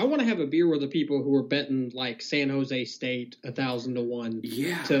want to have a beer with the people who are betting like San Jose State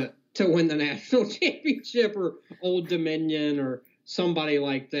 1,000-1 to win the national championship, or Old Dominion or somebody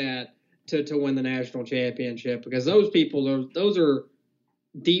like that to win the national championship, because those people, those are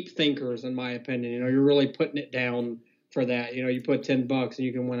deep thinkers in my opinion. You know, you're really putting it down for that. You know, you put $10 and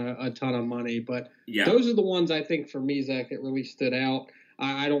you can win a ton of money. But those are the ones I think for me, Zach, that really stood out.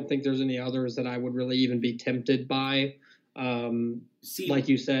 I don't think there's any others that I would really even be tempted by. Like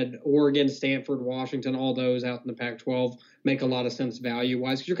you said, Oregon, Stanford, Washington, all those out in the Pac-12 make a lot of sense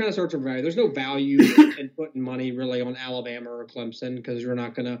value-wise, because you're kind of searching for value. There's no value in putting money really on Alabama or Clemson, because you're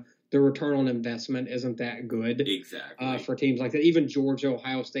not going to – the return on investment isn't that good. Exactly. For teams like that. Even Georgia,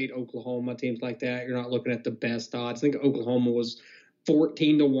 Ohio State, Oklahoma, teams like that, you're not looking at the best odds. I think Oklahoma was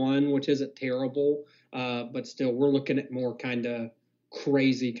 14-1, which isn't terrible, but still we're looking at more kind of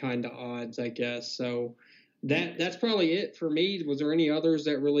crazy kind of odds, I guess. So that's probably it for me. Was there any others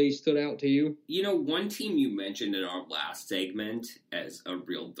that really stood out to you? You know, one team you mentioned in our last segment as a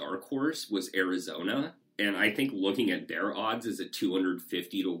real dark horse was Arizona. And I think looking at their odds as a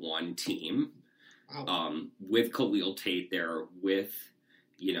 250-1 team, with Khalil Tate there, with,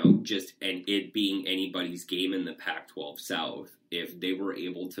 you know, just, and it being anybody's game in the Pac-12 South, if they were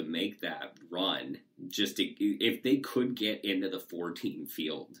able to make that run, if they could get into the 4-team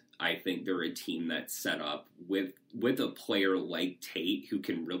field, I think they're a team that's set up with a player like Tate who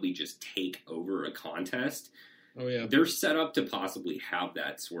can really just take over a contest. Oh, yeah. They're set up to possibly have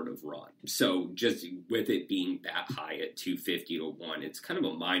that sort of run. So just with it being that high at 250-1, it's kind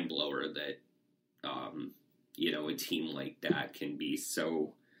of a mind blower that, you know, a team like that can be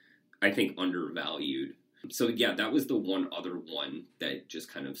so, I think, undervalued. So, yeah, that was the one other one that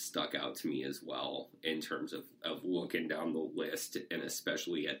just kind of stuck out to me as well in terms of looking down the list, and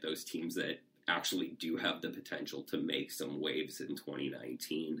especially at those teams that actually do have the potential to make some waves in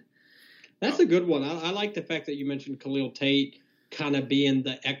 2019. That's a good one. I like the fact that you mentioned Khalil Tate kind of being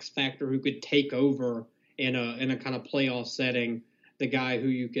the X factor who could take over in a kind of playoff setting. The guy who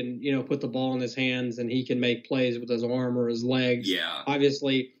you can, put the ball in his hands and he can make plays with his arm or his legs. Yeah.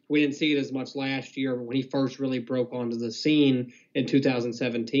 Obviously, we didn't see it as much last year, but when he first really broke onto the scene in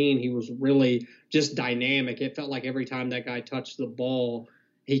 2017, he was really just dynamic. It felt like every time that guy touched the ball,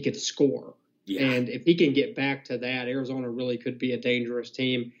 he could score. Yeah. And if he can get back to that, Arizona really could be a dangerous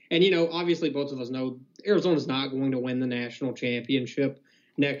team. And, obviously both of us know Arizona's not going to win the national championship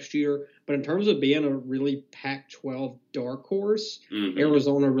next year. But in terms of being a really Pac-12 dark horse,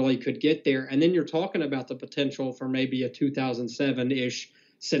 Arizona really could get there. And then you're talking about the potential for maybe a 2007-ish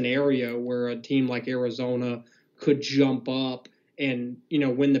scenario where a team like Arizona could jump up and,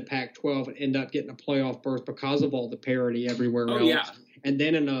 win the Pac-12 and end up getting a playoff berth because of all the parity everywhere else. Yeah. And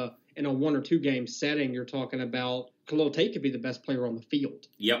then in a 1 or 2 game setting, you're talking about Khalil Tate could be the best player on the field.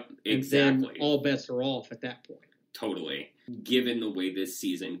 Yep, exactly. And then all bets are off at that point. Totally. Given the way this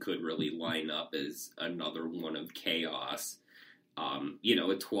season could really line up as another one of chaos, a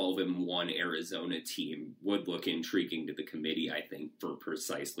 12-1 Arizona team would look intriguing to the committee, I think, for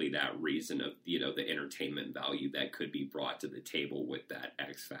precisely that reason of, the entertainment value that could be brought to the table with that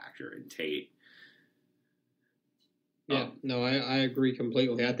X factor in Tate. Yeah, no, I agree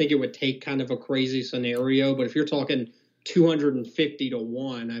completely. I think it would take kind of a crazy scenario, but if you're talking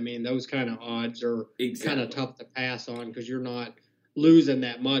 250-1, I mean, those kind of odds are kind of tough to pass on because you're not losing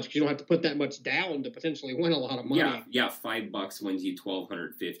that much because you don't have to put that much down to potentially win a lot of money. Yeah, $5 wins you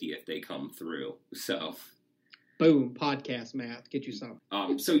 $1,250 if they come through. So, boom, podcast math, get you some.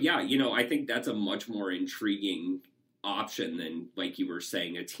 So yeah, I think that's a much more intriguing option than, like you were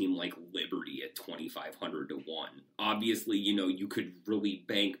saying, a team like Liberty at 2,500-1. Obviously, you could really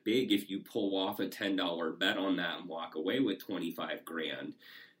bank big if you pull off a $10 bet on that and walk away with $25,000.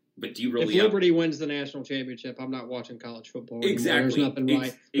 But do you really? If Liberty wins the national championship, I'm not watching college football anymore. Exactly. There's nothing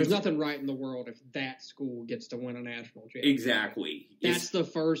right. There's nothing right in the world if that school gets to win a national championship. Exactly. That's the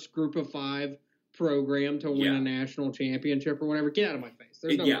first Group of 5 program to win a national championship or whatever. Get out of my face.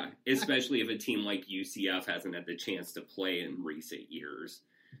 There's no way. Especially if a team like UCF hasn't had the chance to play in recent years.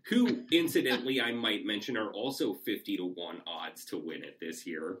 Who, incidentally, I might mention, are also 50-1 odds to win it this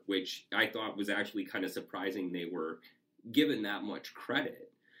year, which I thought was actually kind of surprising they were given that much credit.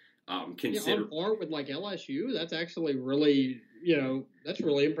 On par with like LSU, that's actually really, that's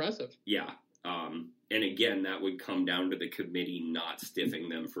really impressive. Yeah. And again, that would come down to the committee not stiffing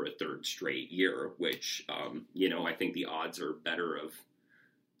them for a third straight year, which, I think the odds are better of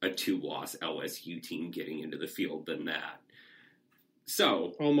a 2-loss LSU team getting into the field than that.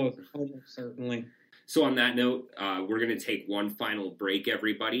 So almost certainly. So on that note, we're going to take one final break,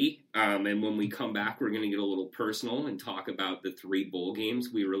 everybody. And when we come back, we're going to get a little personal and talk about the 3 bowl games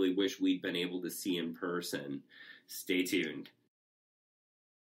we really wish we'd been able to see in person. Stay tuned.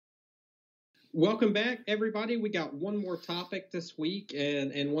 Welcome back, everybody. We got one more topic this week.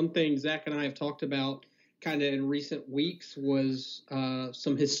 And one thing Zach and I have talked about kind of in recent weeks was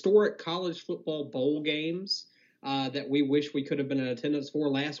some historic college football bowl games that we wish we could have been in attendance for.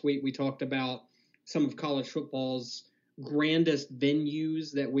 Last week, we talked about some of college football's grandest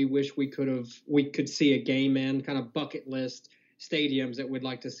venues that we wish we could see a game in, kind of bucket list stadiums that we'd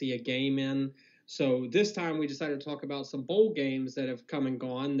like to see a game in. So this time we decided to talk about some bowl games that have come and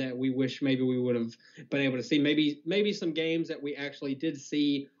gone that we wish maybe we would have been able to see. Maybe some games that we actually did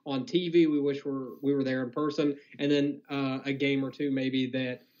see on TV. We wish we were there in person, and then a game or two maybe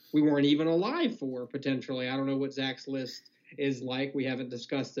that we weren't even alive for potentially. I don't know what Zach's list is like. We haven't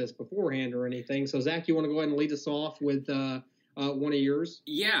discussed this beforehand or anything. So Zach, you want to go ahead and lead us off with one of yours?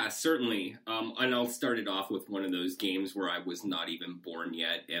 Yeah, certainly. And I'll start it off with one of those games where I was not even born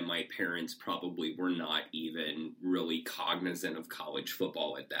yet, and my parents probably were not even really cognizant of college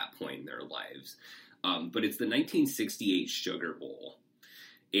football at that point in their lives. But it's the 1968 Sugar Bowl.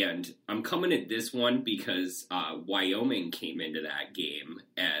 And I'm coming at this one because Wyoming came into that game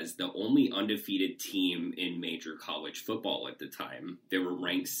as the only undefeated team in major college football at the time. They were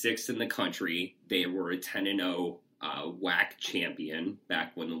ranked 6th in the country. They were a 10-0 WAC champion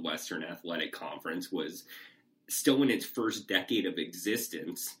back when the Western Athletic Conference was still in its first decade of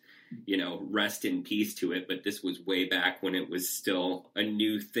existence. Rest in peace to it, but this was way back when it was still a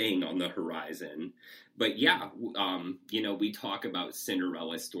new thing on the horizon. But yeah, we talk about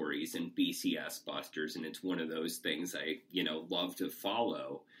Cinderella stories and BCS busters, and it's one of those things I, love to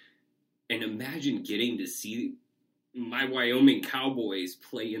follow. And imagine getting to see my Wyoming Cowboys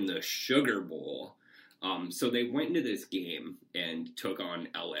play in the Sugar Bowl. So they went into this game and took on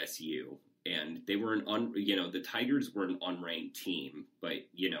LSU. And they were the Tigers were an unranked team. But,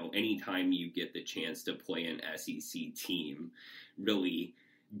 anytime you get the chance to play an SEC team, really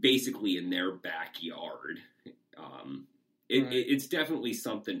basically in their backyard, it's definitely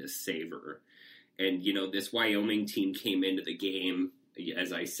something to savor. And, this Wyoming team came into the game,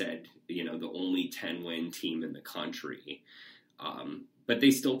 as I said, the only 10-win team in the country. But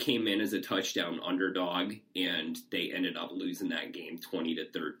they still came in as a touchdown underdog, and they ended up losing that game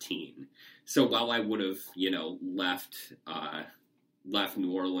 20-13. So while I would have, left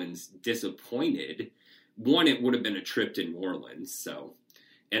New Orleans disappointed, one, it would have been a trip to New Orleans. So,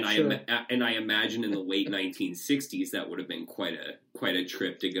 and sure. I imagine in the late 1960s that would have been quite a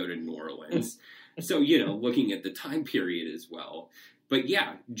trip to go to New Orleans. So, looking at the time period as well. But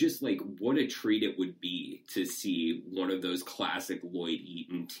yeah, just like what a treat it would be to see one of those classic Lloyd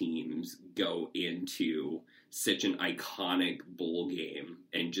Eaton teams go into such an iconic bowl game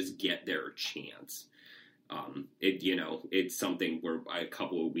and just get their chance. It's something where a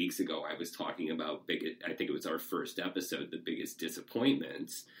couple of weeks ago I was talking about I think it was our first episode, the biggest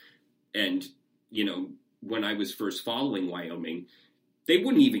disappointments. And, when I was first following Wyoming, they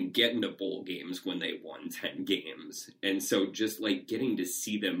wouldn't even get into bowl games when they won 10 games. And so just like getting to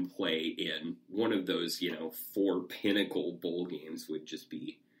see them play in one of those, 4 pinnacle bowl games would just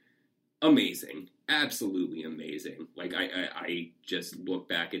be amazing. Absolutely amazing. Like I just look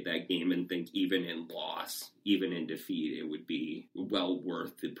back at that game and think even in loss, even in defeat, it would be well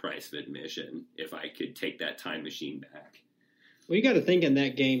worth the price of admission if I could take that time machine back. Well, you got to think in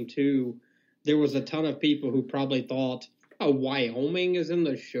that game too, there was a ton of people who probably thought, Wyoming is in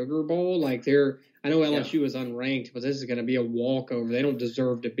the Sugar Bowl. Like I know LSU is unranked, but this is going to be a walkover. They don't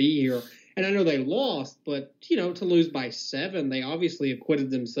deserve to be here. And I know they lost, but to lose by 7, they obviously acquitted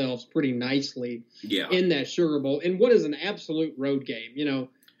themselves pretty nicely in that Sugar Bowl. And what is an absolute road game?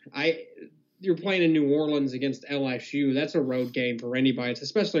 You're playing in New Orleans against LSU. That's a road game for anybody. It's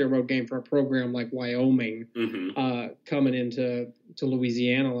especially a road game for a program like Wyoming coming into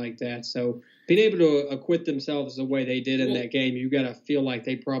Louisiana like that. So being able to acquit themselves the way they did in that game, you got to feel like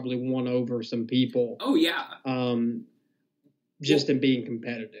they probably won over some people. Oh, yeah. In being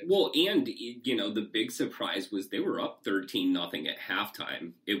competitive. Well, and, the big surprise was they were up 13-0 at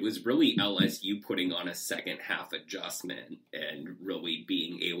halftime. It was really LSU putting on a second half adjustment and really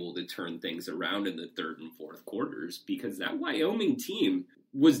being able to turn things around in the third and fourth quarters because that Wyoming team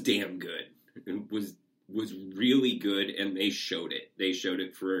was damn good. It was really good, and they showed it. They showed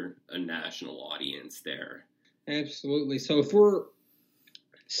it for a national audience there. Absolutely. So if we're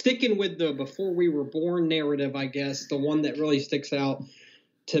sticking with the before we were born narrative, I guess, the one that really sticks out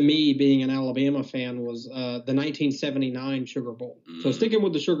to me being an Alabama fan was the 1979 Sugar Bowl. So sticking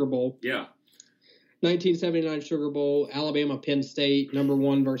with the Sugar Bowl. Yeah. 1979 Sugar Bowl, Alabama, Penn State, number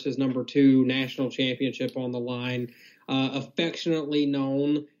 1 versus number 2, national championship on the line. Affectionately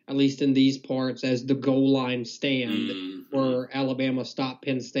known, at least in these parts, as the goal line stand, where Alabama stopped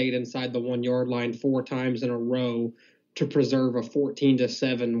Penn State inside the 1-yard line 4 times in a row to preserve a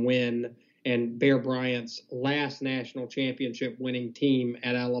 14-7 win, and Bear Bryant's last national championship winning team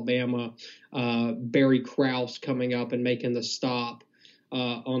at Alabama, Barry Krause coming up and making the stop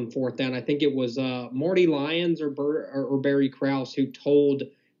on 4th down. I think it was Marty Lyons or Barry Krause who told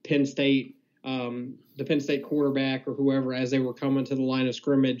Penn State, the Penn State quarterback or whoever, as they were coming to the line of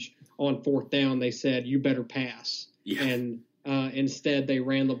scrimmage on 4th down, they said, "You better pass." Yeah. And instead, they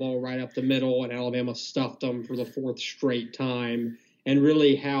ran the ball right up the middle, and Alabama stuffed them for the 4th straight time. And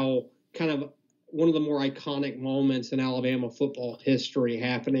really how kind of one of the more iconic moments in Alabama football history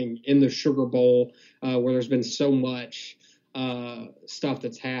happening in the Sugar Bowl, where there's been so much stuff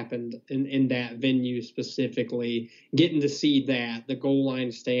that's happened in that venue specifically. Getting to see that, the goal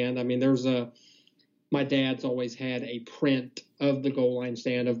line stand. I mean, my dad's always had a print of the goal line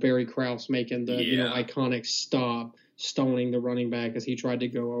stand of Barry Krause making the iconic stop, stoning the running back as he tried to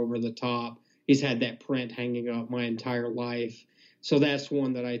go over the top. He's had that print hanging up my entire life. So that's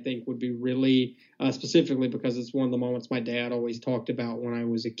one that I think would be really, specifically because it's one of the moments my dad always talked about when I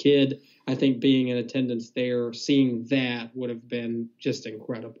was a kid. I think being in attendance there, seeing that would have been just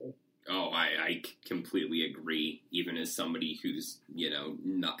incredible. Oh, I completely agree. Even as somebody who's,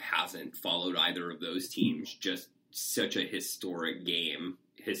 hasn't followed either of those teams, just such a historic game,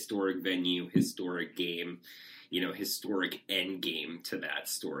 historic venue, historic game, historic end game to that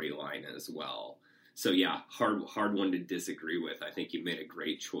storyline as well. So yeah, hard one to disagree with. I think you made a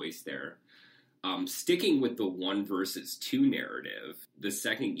great choice there. Sticking with the 1 versus 2 narrative, the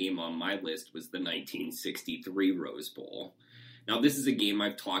second game on my list was the 1963 Rose Bowl. Now, this is a game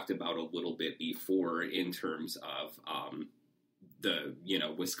I've talked about a little bit before in terms of the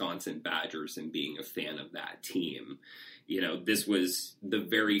Wisconsin Badgers and being a fan of that team. This was the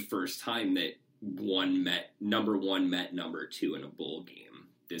very first time that number one met number two in a bowl game.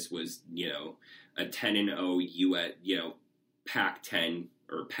 This was, a 10-0 US, Pac-10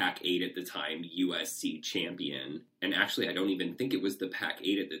 or Pac-8 at the time, USC champion. And actually, I don't even think it was the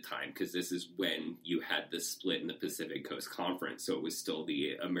Pac-8 at the time, because this is when you had the split in the Pacific Coast Conference. So it was still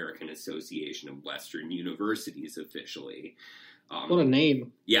the American Association of Western Universities officially. What a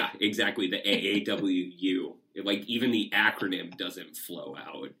name. Yeah, exactly. The AAWU. Like, even the acronym doesn't flow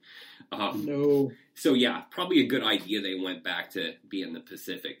out. No. So, yeah, probably a good idea they went back to being the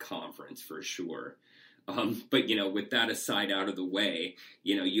Pacific Conference for sure. But, with that aside out of the way,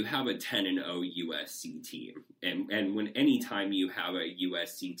 you have a 10-0 USC team. And when anytime you have a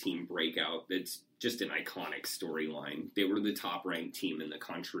USC team break out, it's just an iconic storyline. They were the top-ranked team in the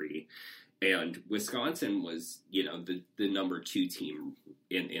country. And Wisconsin was, the number two team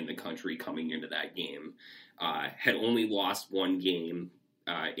in the country coming into that game. Had only lost one game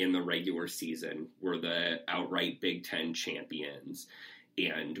in the regular season, were the outright Big Ten champions,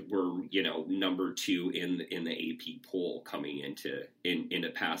 and were, number two in the AP poll coming into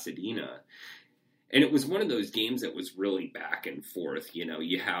Pasadena. And it was one of those games that was really back and forth.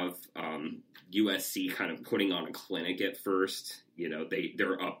 You have USC kind of putting on a clinic at first.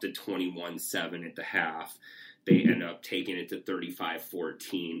 They're up to 21-7 at the half. They end up taking it to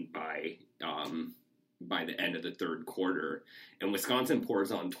 35-14 by the end of the third quarter. And Wisconsin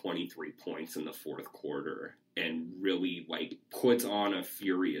pours on 23 points in the fourth quarter and really puts on a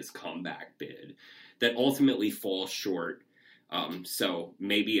furious comeback bid that ultimately falls short. So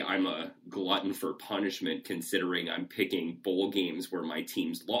maybe I'm a glutton for punishment, considering I'm picking bowl games where my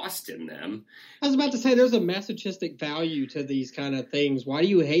team's lost in them. I was about to say, there's a masochistic value to these kind of things. Why do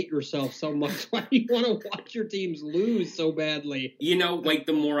you hate yourself so much? Why do you want to watch your teams lose so badly?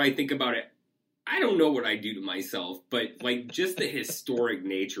 The more I think about it, I don't know what I do to myself, but just the historic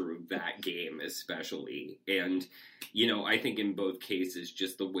nature of that game especially. And, I think in both cases,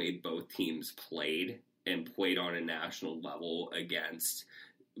 just the way both teams played on a national level against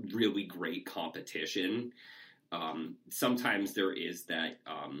really great competition. Sometimes there is that,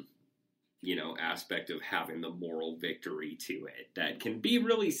 aspect of having the moral victory to it that can be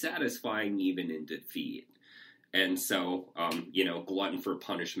really satisfying even in defeat. And so, glutton for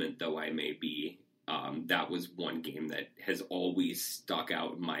punishment though I may be, that was one game that has always stuck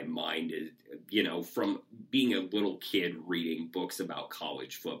out in my mind, from being a little kid reading books about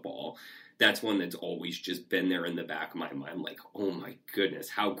college football. That's one that's always just been there in the back of my mind, oh my goodness,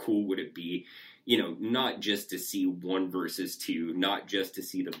 how cool would it be, not just to see 1 versus 2, not just to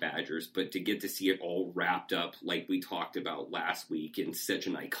see the Badgers, but to get to see it all wrapped up like we talked about last week in such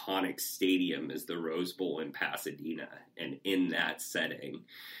an iconic stadium as the Rose Bowl in Pasadena. And in that setting,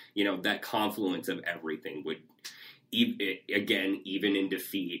 that confluence of everything would, even in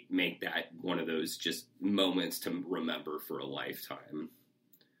defeat, make that one of those just moments to remember for a lifetime.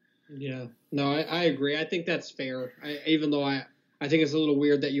 Yeah, no, I agree. I think that's fair. Even though I think it's a little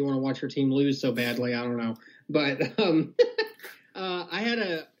weird that you want to watch your team lose so badly. I don't know. But I had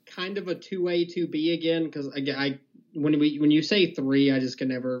a kind of a 2A, 2B again, because when you say 3, I just can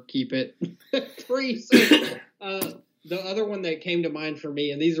never keep it 3. So the other one that came to mind for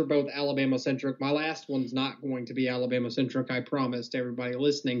me, and these are both Alabama-centric. My last one's not going to be Alabama-centric, I promise to everybody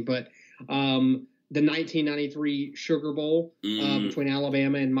listening. But the 1993 Sugar Bowl between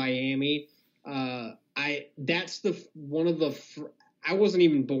Alabama and Miami. I wasn't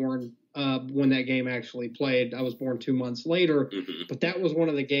even born when that game actually played. I was born 2 months later, but that was one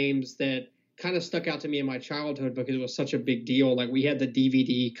of the games that kind of stuck out to me in my childhood because it was such a big deal. We had the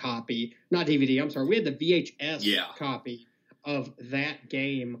DVD copy, not DVD, I'm sorry, we had the VHS copy of that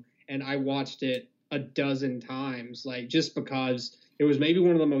game, and I watched it a dozen times, just because it was maybe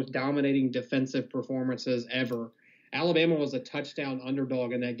one of the most dominating defensive performances ever. Alabama was a touchdown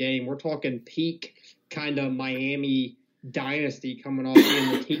underdog in that game. We're talking peak kind of Miami dynasty coming off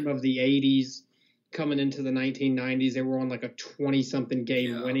being the team of the 80s, coming into the 1990s. They were on a 20-something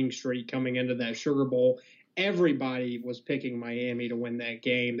game winning streak coming into that Sugar Bowl. Everybody was picking Miami to win that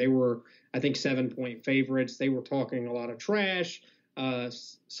game. They were, I think, 7-point favorites. They were talking a lot of trash.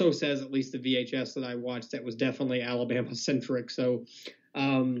 So says at least the VHS that I watched. That was definitely Alabama-centric. So,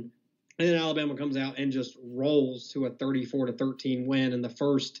 and then Alabama comes out and just rolls to a 34-13 win in the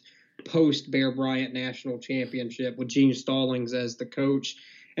first post-Bear Bryant national championship with Gene Stallings as the coach.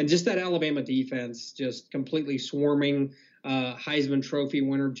 And just that Alabama defense just completely swarming Heisman Trophy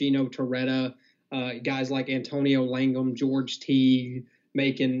winner Gino Torretta, guys like Antonio Langham, George Teague,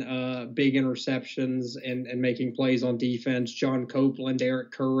 making big interceptions and making plays on defense. John Copeland,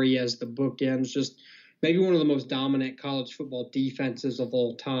 Eric Curry as the bookends, just maybe one of the most dominant college football defenses of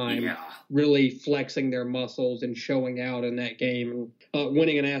all time, really flexing their muscles and showing out in that game and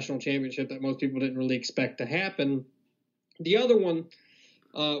winning a national championship that most people didn't really expect to happen. The other one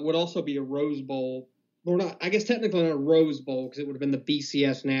would also be a Rose Bowl. Or not, I guess technically not a Rose Bowl because it would have been the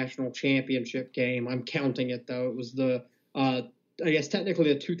BCS National Championship game. I'm counting it, though. It was the I guess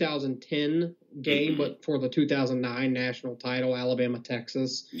technically the 2010 game, but for the 2009 national title,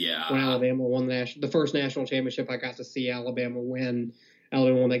 Alabama-Texas. Yeah. When Alabama won the first national championship, I got to see Alabama win.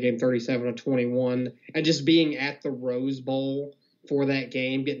 Alabama won that game 37-21. And just being at the Rose Bowl for that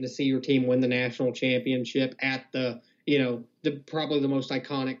game, getting to see your team win the national championship at the probably the most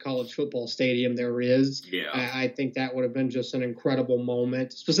iconic college football stadium there is. Yeah. I think that would have been just an incredible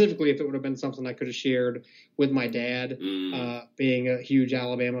moment, specifically if it would have been something I could have shared with my dad, being a huge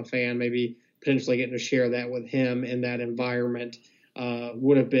Alabama fan, maybe potentially getting to share that with him in that environment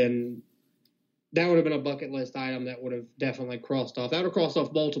would have been a bucket list item that would have definitely crossed off. That would have crossed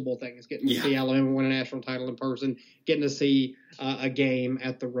off multiple things, getting to see Alabama win a national title in person, getting to see a game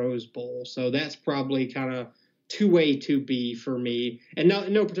at the Rose Bowl. So that's probably kind of 2A, 2B for me. And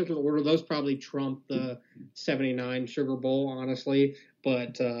in no particular order, those probably trump the 79 Sugar Bowl, honestly.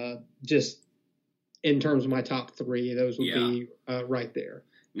 But just in terms of my top three, those would be right there.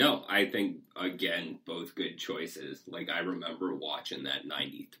 No, I think, again, both good choices. Like, I remember watching that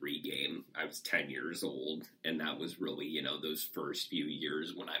 93 game. I was 10 years old, and that was really, those first few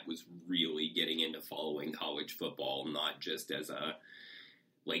years when I was really getting into following college football, not just as a,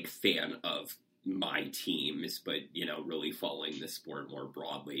 fan of my teams, but, really following the sport more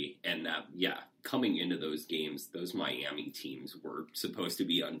broadly. And that, coming into those games, those Miami teams were supposed to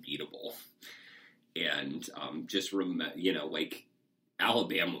be unbeatable. And just remember,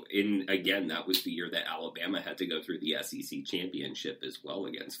 Alabama, again, that was the year that Alabama had to go through the SEC championship as well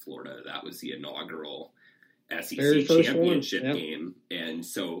against Florida. That was the inaugural SEC championship game. And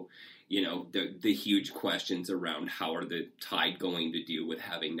so, the huge questions around how are the Tide going to do with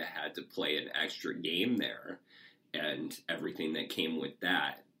having had to play an extra game there and everything that came with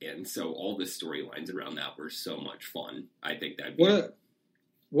that. And so all the storylines around that were so much fun. I think that'd be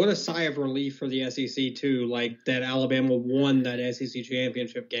what a sigh of relief for the SEC, too, that Alabama won that SEC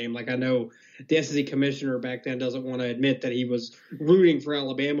championship game. I know the SEC commissioner back then doesn't want to admit that he was rooting for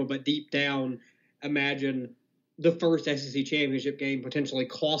Alabama, but deep down, imagine the first SEC championship game potentially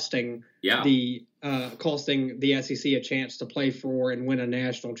costing the SEC a chance to play for and win a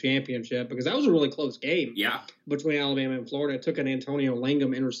national championship, because that was a really close game between Alabama and Florida. It took an Antonio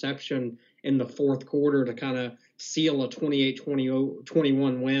Langham interception in the fourth quarter to kind of seal a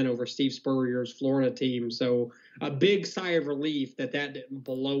 28-21 win over Steve Spurrier's Florida team. So a big sigh of relief that didn't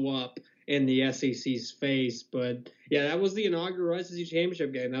blow up in the SEC's face. But that was the inaugural SEC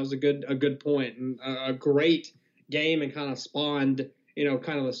championship game. That was a good point, and a great game, and kind of spawned,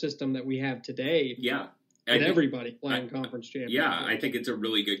 kind of the system that we have today. Yeah. And everybody playing conference championships. Yeah, I think it's a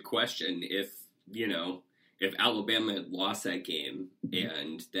really good question. If Alabama had lost that game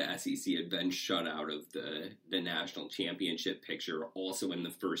and the SEC had been shut out of the national championship picture, also in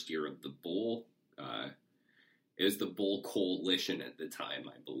the first year of the bowl, it was the Bowl Coalition at the time,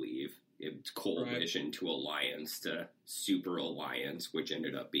 I believe. It's coalition to alliance to super alliance, which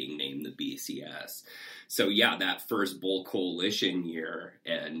ended up being named the BCS. So that first Bowl Coalition year,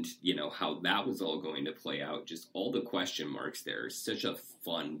 and how that was all going to play out, just all the question marks there. Such a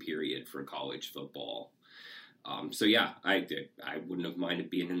fun period for college football. I wouldn't have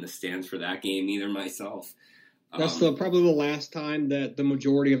minded being in the stands for that game either myself. That's probably the last time that the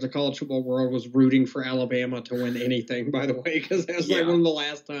majority of the college football world was rooting for Alabama to win anything, by the way, because that was one of the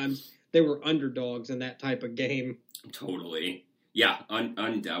last times they were underdogs in that type of game. Totally. Yeah,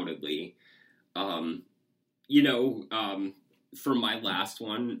 undoubtedly. For my last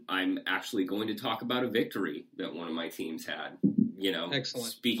one, I'm actually going to talk about a victory that one of my teams had. Excellent.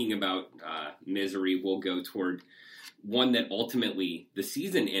 Speaking about misery, we'll go toward one that ultimately the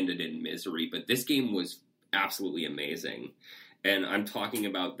season ended in misery, but this game was absolutely amazing. And I'm talking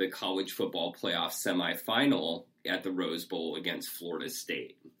about the college football playoff semifinal at the Rose Bowl against Florida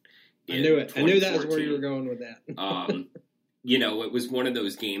State. I knew it. I knew that was where you were going with that. It was one of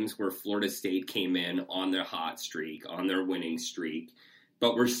those games where Florida State came in on their hot streak, on their winning streak,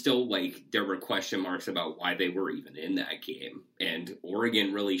 but we're still there were question marks about why they were even in that game. And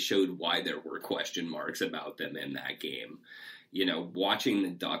Oregon really showed why there were question marks about them in that game. you know, watching the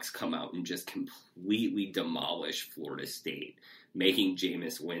Ducks come out and just completely demolish Florida State, making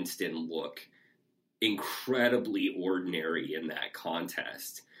Jameis Winston look incredibly ordinary in that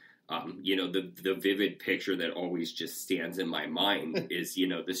contest. You know, the vivid picture that always just stands in my mind is, you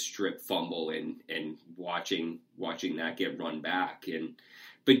know, the strip fumble and watching that get run back.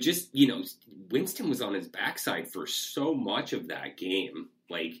 But just, you know, Winston was on his backside for so much of that game.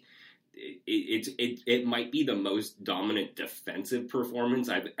 Like, it might be the most dominant defensive performance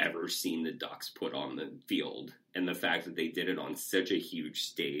I've ever seen the Ducks put on the field. And the fact that they did it on such a huge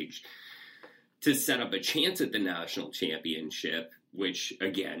stage to set up a chance at the national championship, which,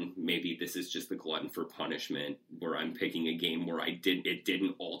 again, maybe this is just the glutton for punishment, where I'm picking a game where it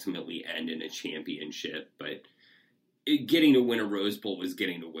didn't ultimately end in a championship, but getting to win a Rose Bowl was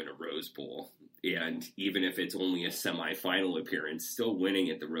getting to win a Rose Bowl. And even if it's only a semifinal appearance, still winning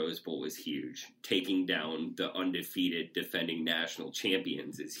at the Rose Bowl was huge. Taking down the undefeated defending national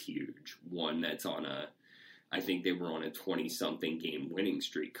champions is huge. One that's I think they were on a 20-something game winning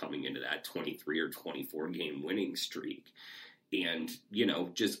streak coming into that 23 or 24 game winning streak. And, you know,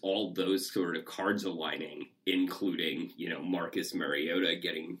 just all those sort of cards aligning, including, you know, Marcus Mariota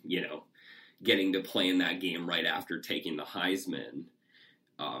getting to play in that game right after taking the Heisman.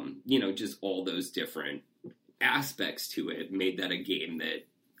 You know, just all those different aspects to it made that a game that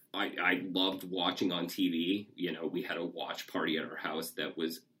I loved watching on TV. You know, we had a watch party at our house that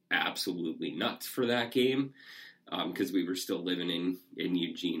was absolutely nuts for that game because we were still living in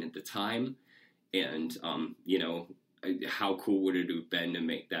Eugene at the time. And, you know, how cool would it have been to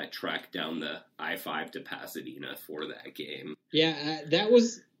make that trek down the I-5 to Pasadena for that game? Yeah,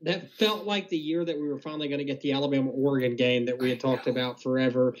 that felt like the year that we were finally going to get the Alabama-Oregon game that we had talked about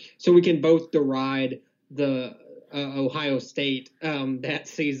forever. So we can both deride the Ohio State that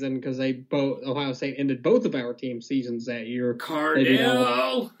season because Ohio State ended both of our team seasons that year.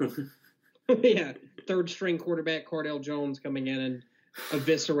 Cardell! Yeah, third-string quarterback Cardell Jones coming in and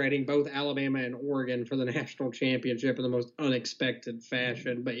eviscerating both Alabama and Oregon for the national championship in the most unexpected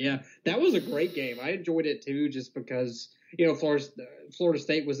fashion. But yeah, that was a great game. I enjoyed it too, just because, you know, Florida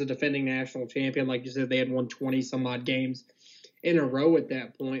State was the defending national champion. Like you said, they had won 20 some odd games in a row at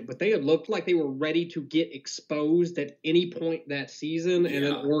that point, but they had looked like they were ready to get exposed at any point that season. And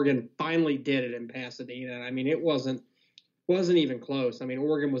then Oregon finally did it in Pasadena. I mean, it wasn't even close. I mean,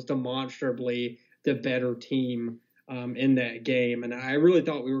 Oregon was demonstrably the better team in that game. And I really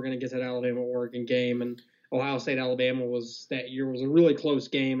thought we were going to get that Alabama-Oregon game, and Ohio State-Alabama that year was a really close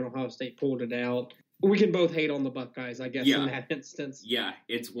game, and Ohio State pulled it out. We can both hate on the Buckeyes, I guess, in that instance. Yeah,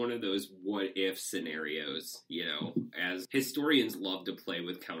 it's one of those what-if scenarios, you know, as historians love to play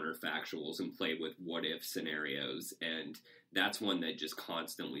with counterfactuals and play with what-if scenarios, and that's one that just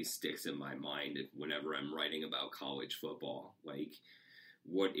constantly sticks in my mind whenever I'm writing about college football. Like,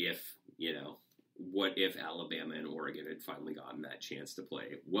 what if Alabama and Oregon had finally gotten that chance to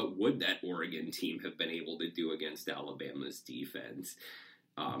play? What would that Oregon team have been able to do against Alabama's defense?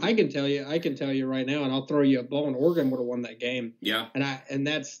 I can tell you right now, and I'll throw you a bone. Oregon would have won that game. Yeah, and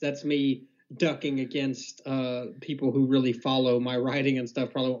that's me ducking against people who really follow my writing and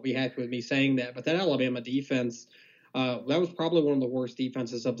stuff. Probably won't be happy with me saying that, but that Alabama defense, that was probably one of the worst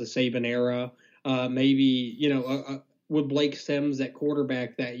defenses of the Saban era. Maybe, you know, with Blake Sims at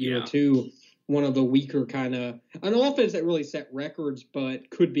quarterback that year too. One of the weaker kind of an offense that really set records, but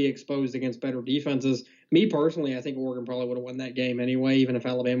could be exposed against better defenses. Me personally, I think Oregon probably would have won that game anyway, even if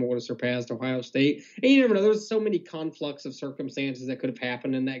Alabama would have surpassed Ohio State. And you never know. There's so many conflux of circumstances that could have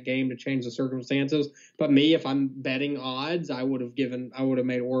happened in that game to change the circumstances. But me, if I'm betting odds, I would have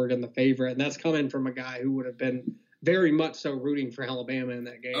made Oregon the favorite. And that's coming from a guy who would have been very much so rooting for Alabama in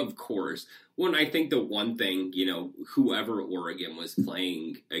that game. Of course. Well, I think the one thing, you know, whoever Oregon was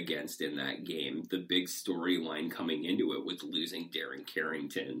playing against in that game, the big storyline coming into it was losing Darren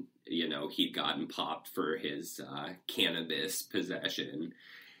Carrington. You know, he'd gotten popped for his cannabis possession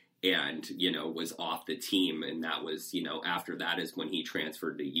and, you know, was off the team. And that was, you know, after that is when he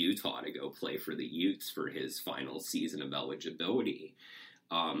transferred to Utah to go play for the Utes for his final season of eligibility.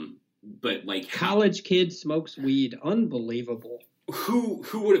 But like college kid smokes weed, unbelievable. Who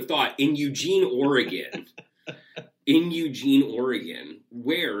would have thought in Eugene, Oregon,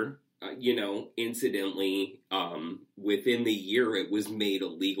 where you know, incidentally, within the year it was made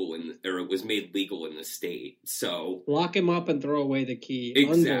legal in the state. So lock him up and throw away the key.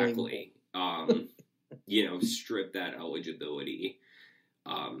 Exactly. You know, strip that eligibility.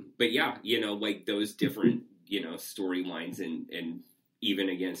 But yeah, you know, like those different, you know, storylines and even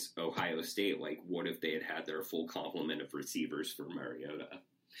against Ohio State, like what if they had their full complement of receivers for Mariota?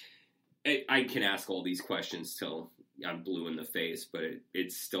 I can ask all these questions till I'm blue in the face, but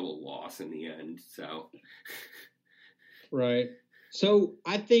it's still a loss in the end. So, right. So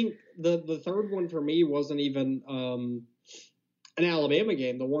I think the third one for me wasn't even an Alabama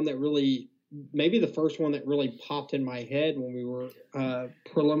game. The one that really, maybe the first one that really popped in my head when we were having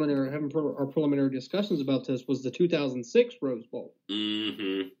our preliminary discussions about this was the 2006 Rose Bowl.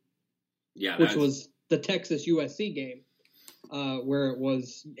 Mm-hmm. Yeah, which was the Texas USC game, where it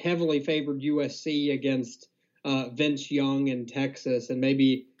was heavily favored USC against Vince Young in Texas, and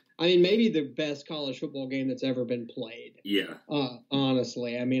maybe the best college football game that's ever been played. Yeah.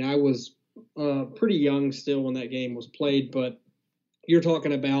 Honestly, I mean, I was pretty young still when that game was played, but you're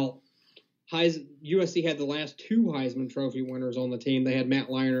talking about USC had the last two Heisman Trophy winners on the team. They had Matt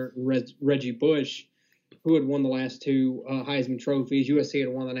Leinart and Reggie Bush, who had won the last two Heisman trophies. USC had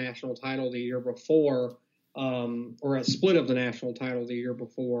won the national title the year before, or a split of the national title the year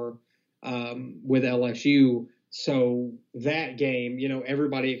before with LSU. So that game,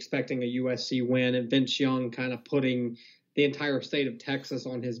 everybody expecting a USC win, and Vince Young kind of putting the entire state of Texas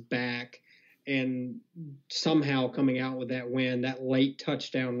on his back, and somehow coming out with that win, that late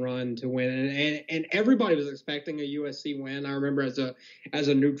touchdown run to win. And everybody was expecting a USC win. I remember as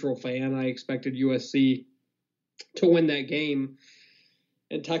a neutral fan, I expected USC to win that game,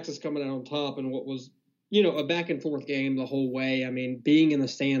 and Texas coming out on top in what was, a back and forth game the whole way. I mean, being in the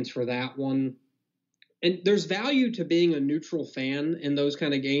stands for that one. And there's value to being a neutral fan in those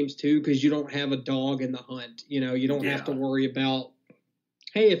kind of games too, because you don't have a dog in the hunt. You don't have to worry about,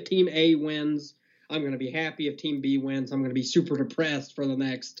 hey, if team A wins, I'm going to be happy. If team B wins, I'm going to be super depressed for the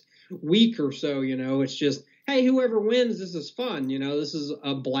next week or so. It's just, hey, whoever wins, this is fun. This is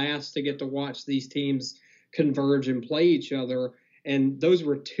a blast to get to watch these teams converge and play each other. And those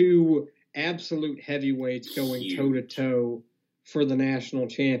were two absolute heavyweights going toe to toe for the national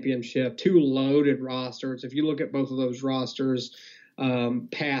championship. Two loaded rosters. If you look at both of those rosters,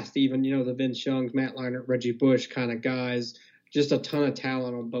 past even, the Vince Youngs, Matt Leinart, Reggie Bush kind of guys, just a ton of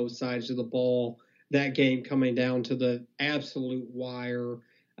talent on both sides of the ball. That game coming down to the absolute wire,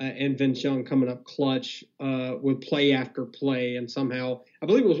 and Vince Young coming up clutch with play after play, and somehow I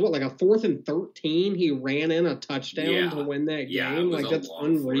believe it was like a 4th and 13. He ran in a touchdown to win that game. Like that's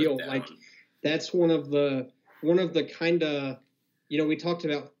unreal. Like that's one of the kind of, we talked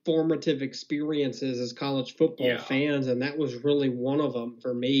about formative experiences as college football fans, and that was really one of them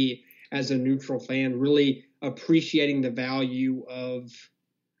for me as a neutral fan. Really appreciating the value of,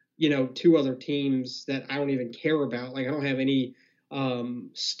 two other teams that I don't even care about. Like I don't have any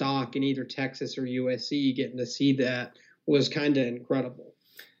stock in either Texas or USC. Getting to see that was kind of incredible.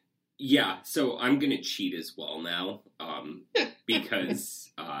 Yeah, so I'm going to cheat as well now because,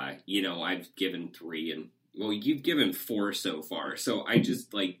 I've given 3 and, well, you've given 4 so far. So I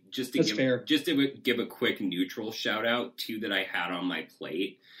just to give a quick neutral shout out, 2 that I had on my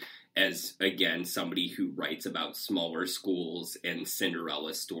plate as, again, somebody who writes about smaller schools and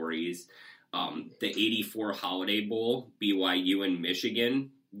Cinderella stories. The 84 Holiday Bowl, BYU and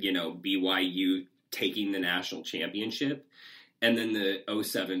Michigan, BYU taking the national championship. And then the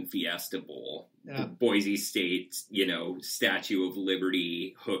 07 Fiesta Bowl, Boise State, Statue of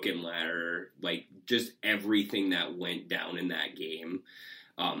Liberty, hook and ladder, like just everything that went down in that game.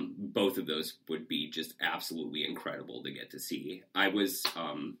 Both of those would be just absolutely incredible to get to see. I was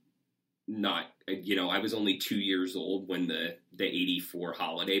I was only 2 years old when the 84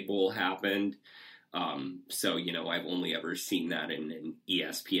 Holiday Bowl happened. So, I've only ever seen that in an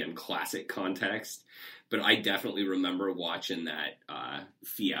ESPN Classic context. But I definitely remember watching that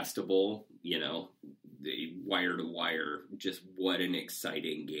Fiesta Bowl, the wire to wire, just what an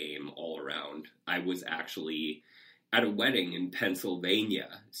exciting game all around. I was actually at a wedding in Pennsylvania,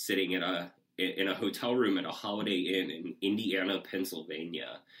 sitting in a hotel room at a Holiday Inn in Indiana,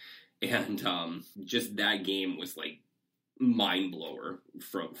 Pennsylvania. And just that game was like mind blower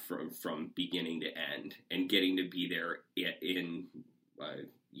from beginning to end, and getting to be there in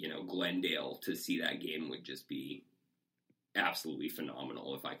Glendale to see that game would just be absolutely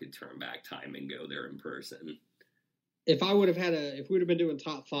phenomenal if I could turn back time and go there in person. If we would have been doing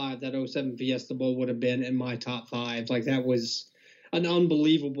top 5, that 07 Fiesta Bowl would have been in my top 5. Like that was an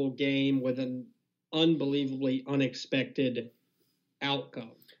unbelievable game with an unbelievably unexpected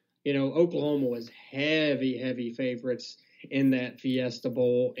outcome. Oklahoma was heavy favorites in that Fiesta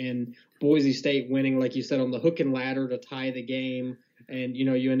Bowl, and Boise State winning, like you said, on the hook and ladder to tie the game. And,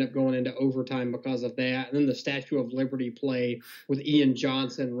 you end up going into overtime because of that. And then the Statue of Liberty play with Ian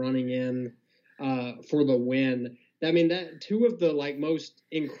Johnson running in for the win. I mean, that 2 of the most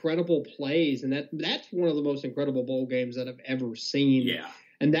incredible plays, and that's one of the most incredible bowl games that I've ever seen. Yeah.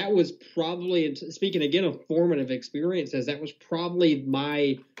 And that was probably, speaking again of formative experiences, that was probably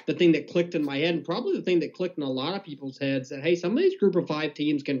the thing that clicked in my head, and probably the thing that clicked in a lot of people's heads, that, hey, some of these group of 5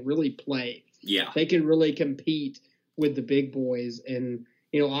 teams can really play. Yeah. They can really compete with the big boys. And,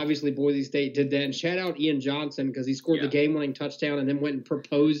 obviously Boise State did that. And shout out Ian Johnson, because he scored the game-winning touchdown and then went and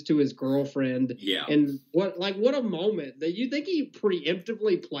proposed to his girlfriend. Yeah. And what a moment. That you think he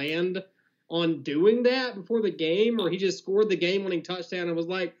preemptively planned on doing that before the game, or he just scored the game-winning touchdown and was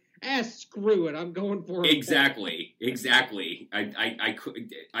like, screw it, I'm going for it. Exactly.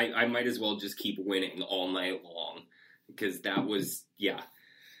 I might as well just keep winning all night long, because that was,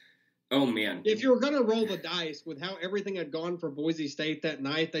 Oh, man. If you were going to roll the dice with how everything had gone for Boise State that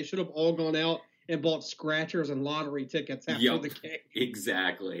night, they should have all gone out and bought scratchers and lottery tickets after the game.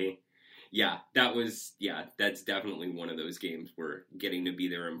 Exactly. Yeah, that's definitely one of those games where getting to be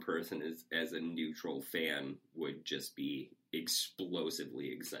there in person as a neutral fan would just be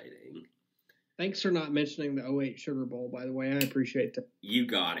explosively exciting. Thanks for not mentioning the 08 Sugar Bowl, by the way. I appreciate that. You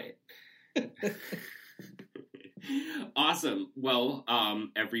got it. Awesome. Well,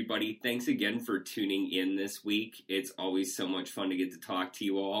 everybody, thanks again for tuning in this week. It's always so much fun to get to talk to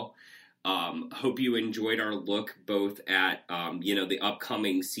you all. Hope you enjoyed our look both at, the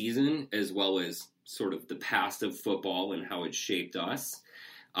upcoming season, as well as sort of the past of football and how it shaped us.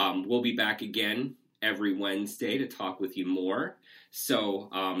 We'll be back again every Wednesday to talk with you more. So,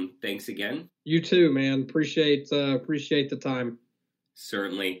 thanks again. You too, man. Appreciate the time.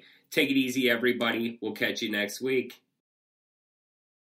 Certainly. Take it easy, everybody. We'll catch you next week.